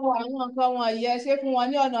 Gbogbo àwọn nǹkan wọ̀nyí ẹ ṣe fún wọn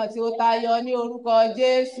ní ọ̀nà tí ó tayọ ní orúkọ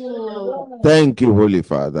Jésù. Thank you, Holy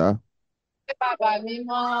Father. Bàbá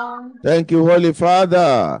mímọ́. Thank you, Holy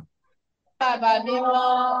Father. Bàbá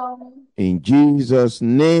mímọ́. In Jesus'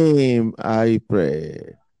 name I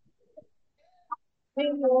pray.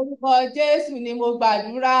 Nínú orúkọ Jésù ni mo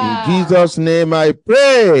gbàdúrà. In Jesus' name I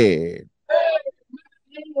pray.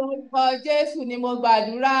 Nínú orúkọ Jésù ni mo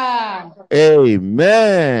gbàdúrà.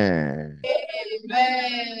 Amen.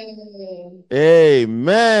 Amen.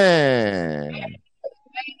 Amen.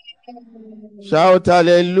 Shout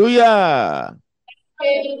hallelujah.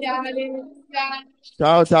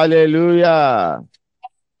 Shout hallelujah.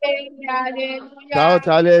 Shout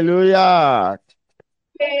hallelujah.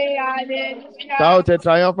 Shout a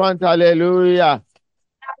triumphant hallelujah.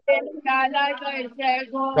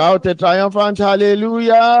 Shout a triumphant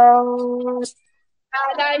hallelujah.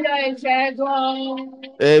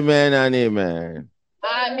 Amen and amen.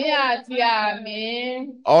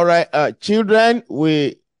 All right, children,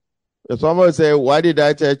 someone say, why did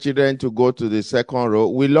I tell children to go to the second row?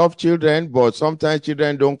 We love children, but sometimes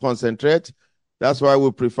children don't concentrate. That's why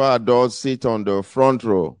we prefer adults sit on the front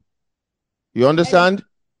row. You understand?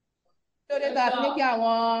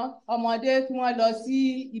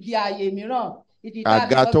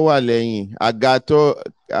 Àga tó wà lẹ́yìn, àga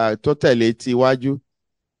tó tẹ̀lé tiwájú.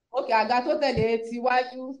 Okay, àga tó tẹ̀lé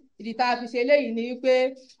tiwájú. Ìdí tá a fi ṣe eléyìí ni wípé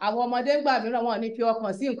àwọn ọmọdé ńgbà mìíràn wọn ní fi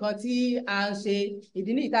ọkàn sí nǹkan tí à ń ṣe.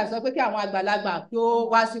 Ìdí ní ìta sọ pé kí àwọn àgbàlagbà kí ó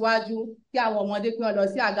wá síwájú, kí àwọn ọmọdé kí wọ́n lọ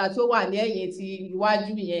sí àga tó wà ní ẹ̀yìn ti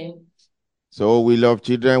iwájú yẹn. So we love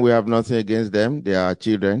children. We have nothing against them. They are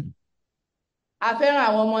children. A fẹ́ràn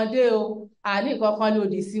àwọn ọmọdé o, àní nǹkan kan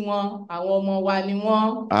lòdì sí wọn, àwọn ọmọ wa ni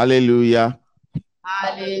wọ́n. Hallelujah.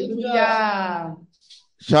 Hallelujah.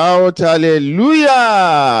 Shout hallelujah.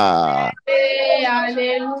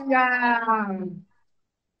 Hallelujah.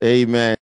 Amen.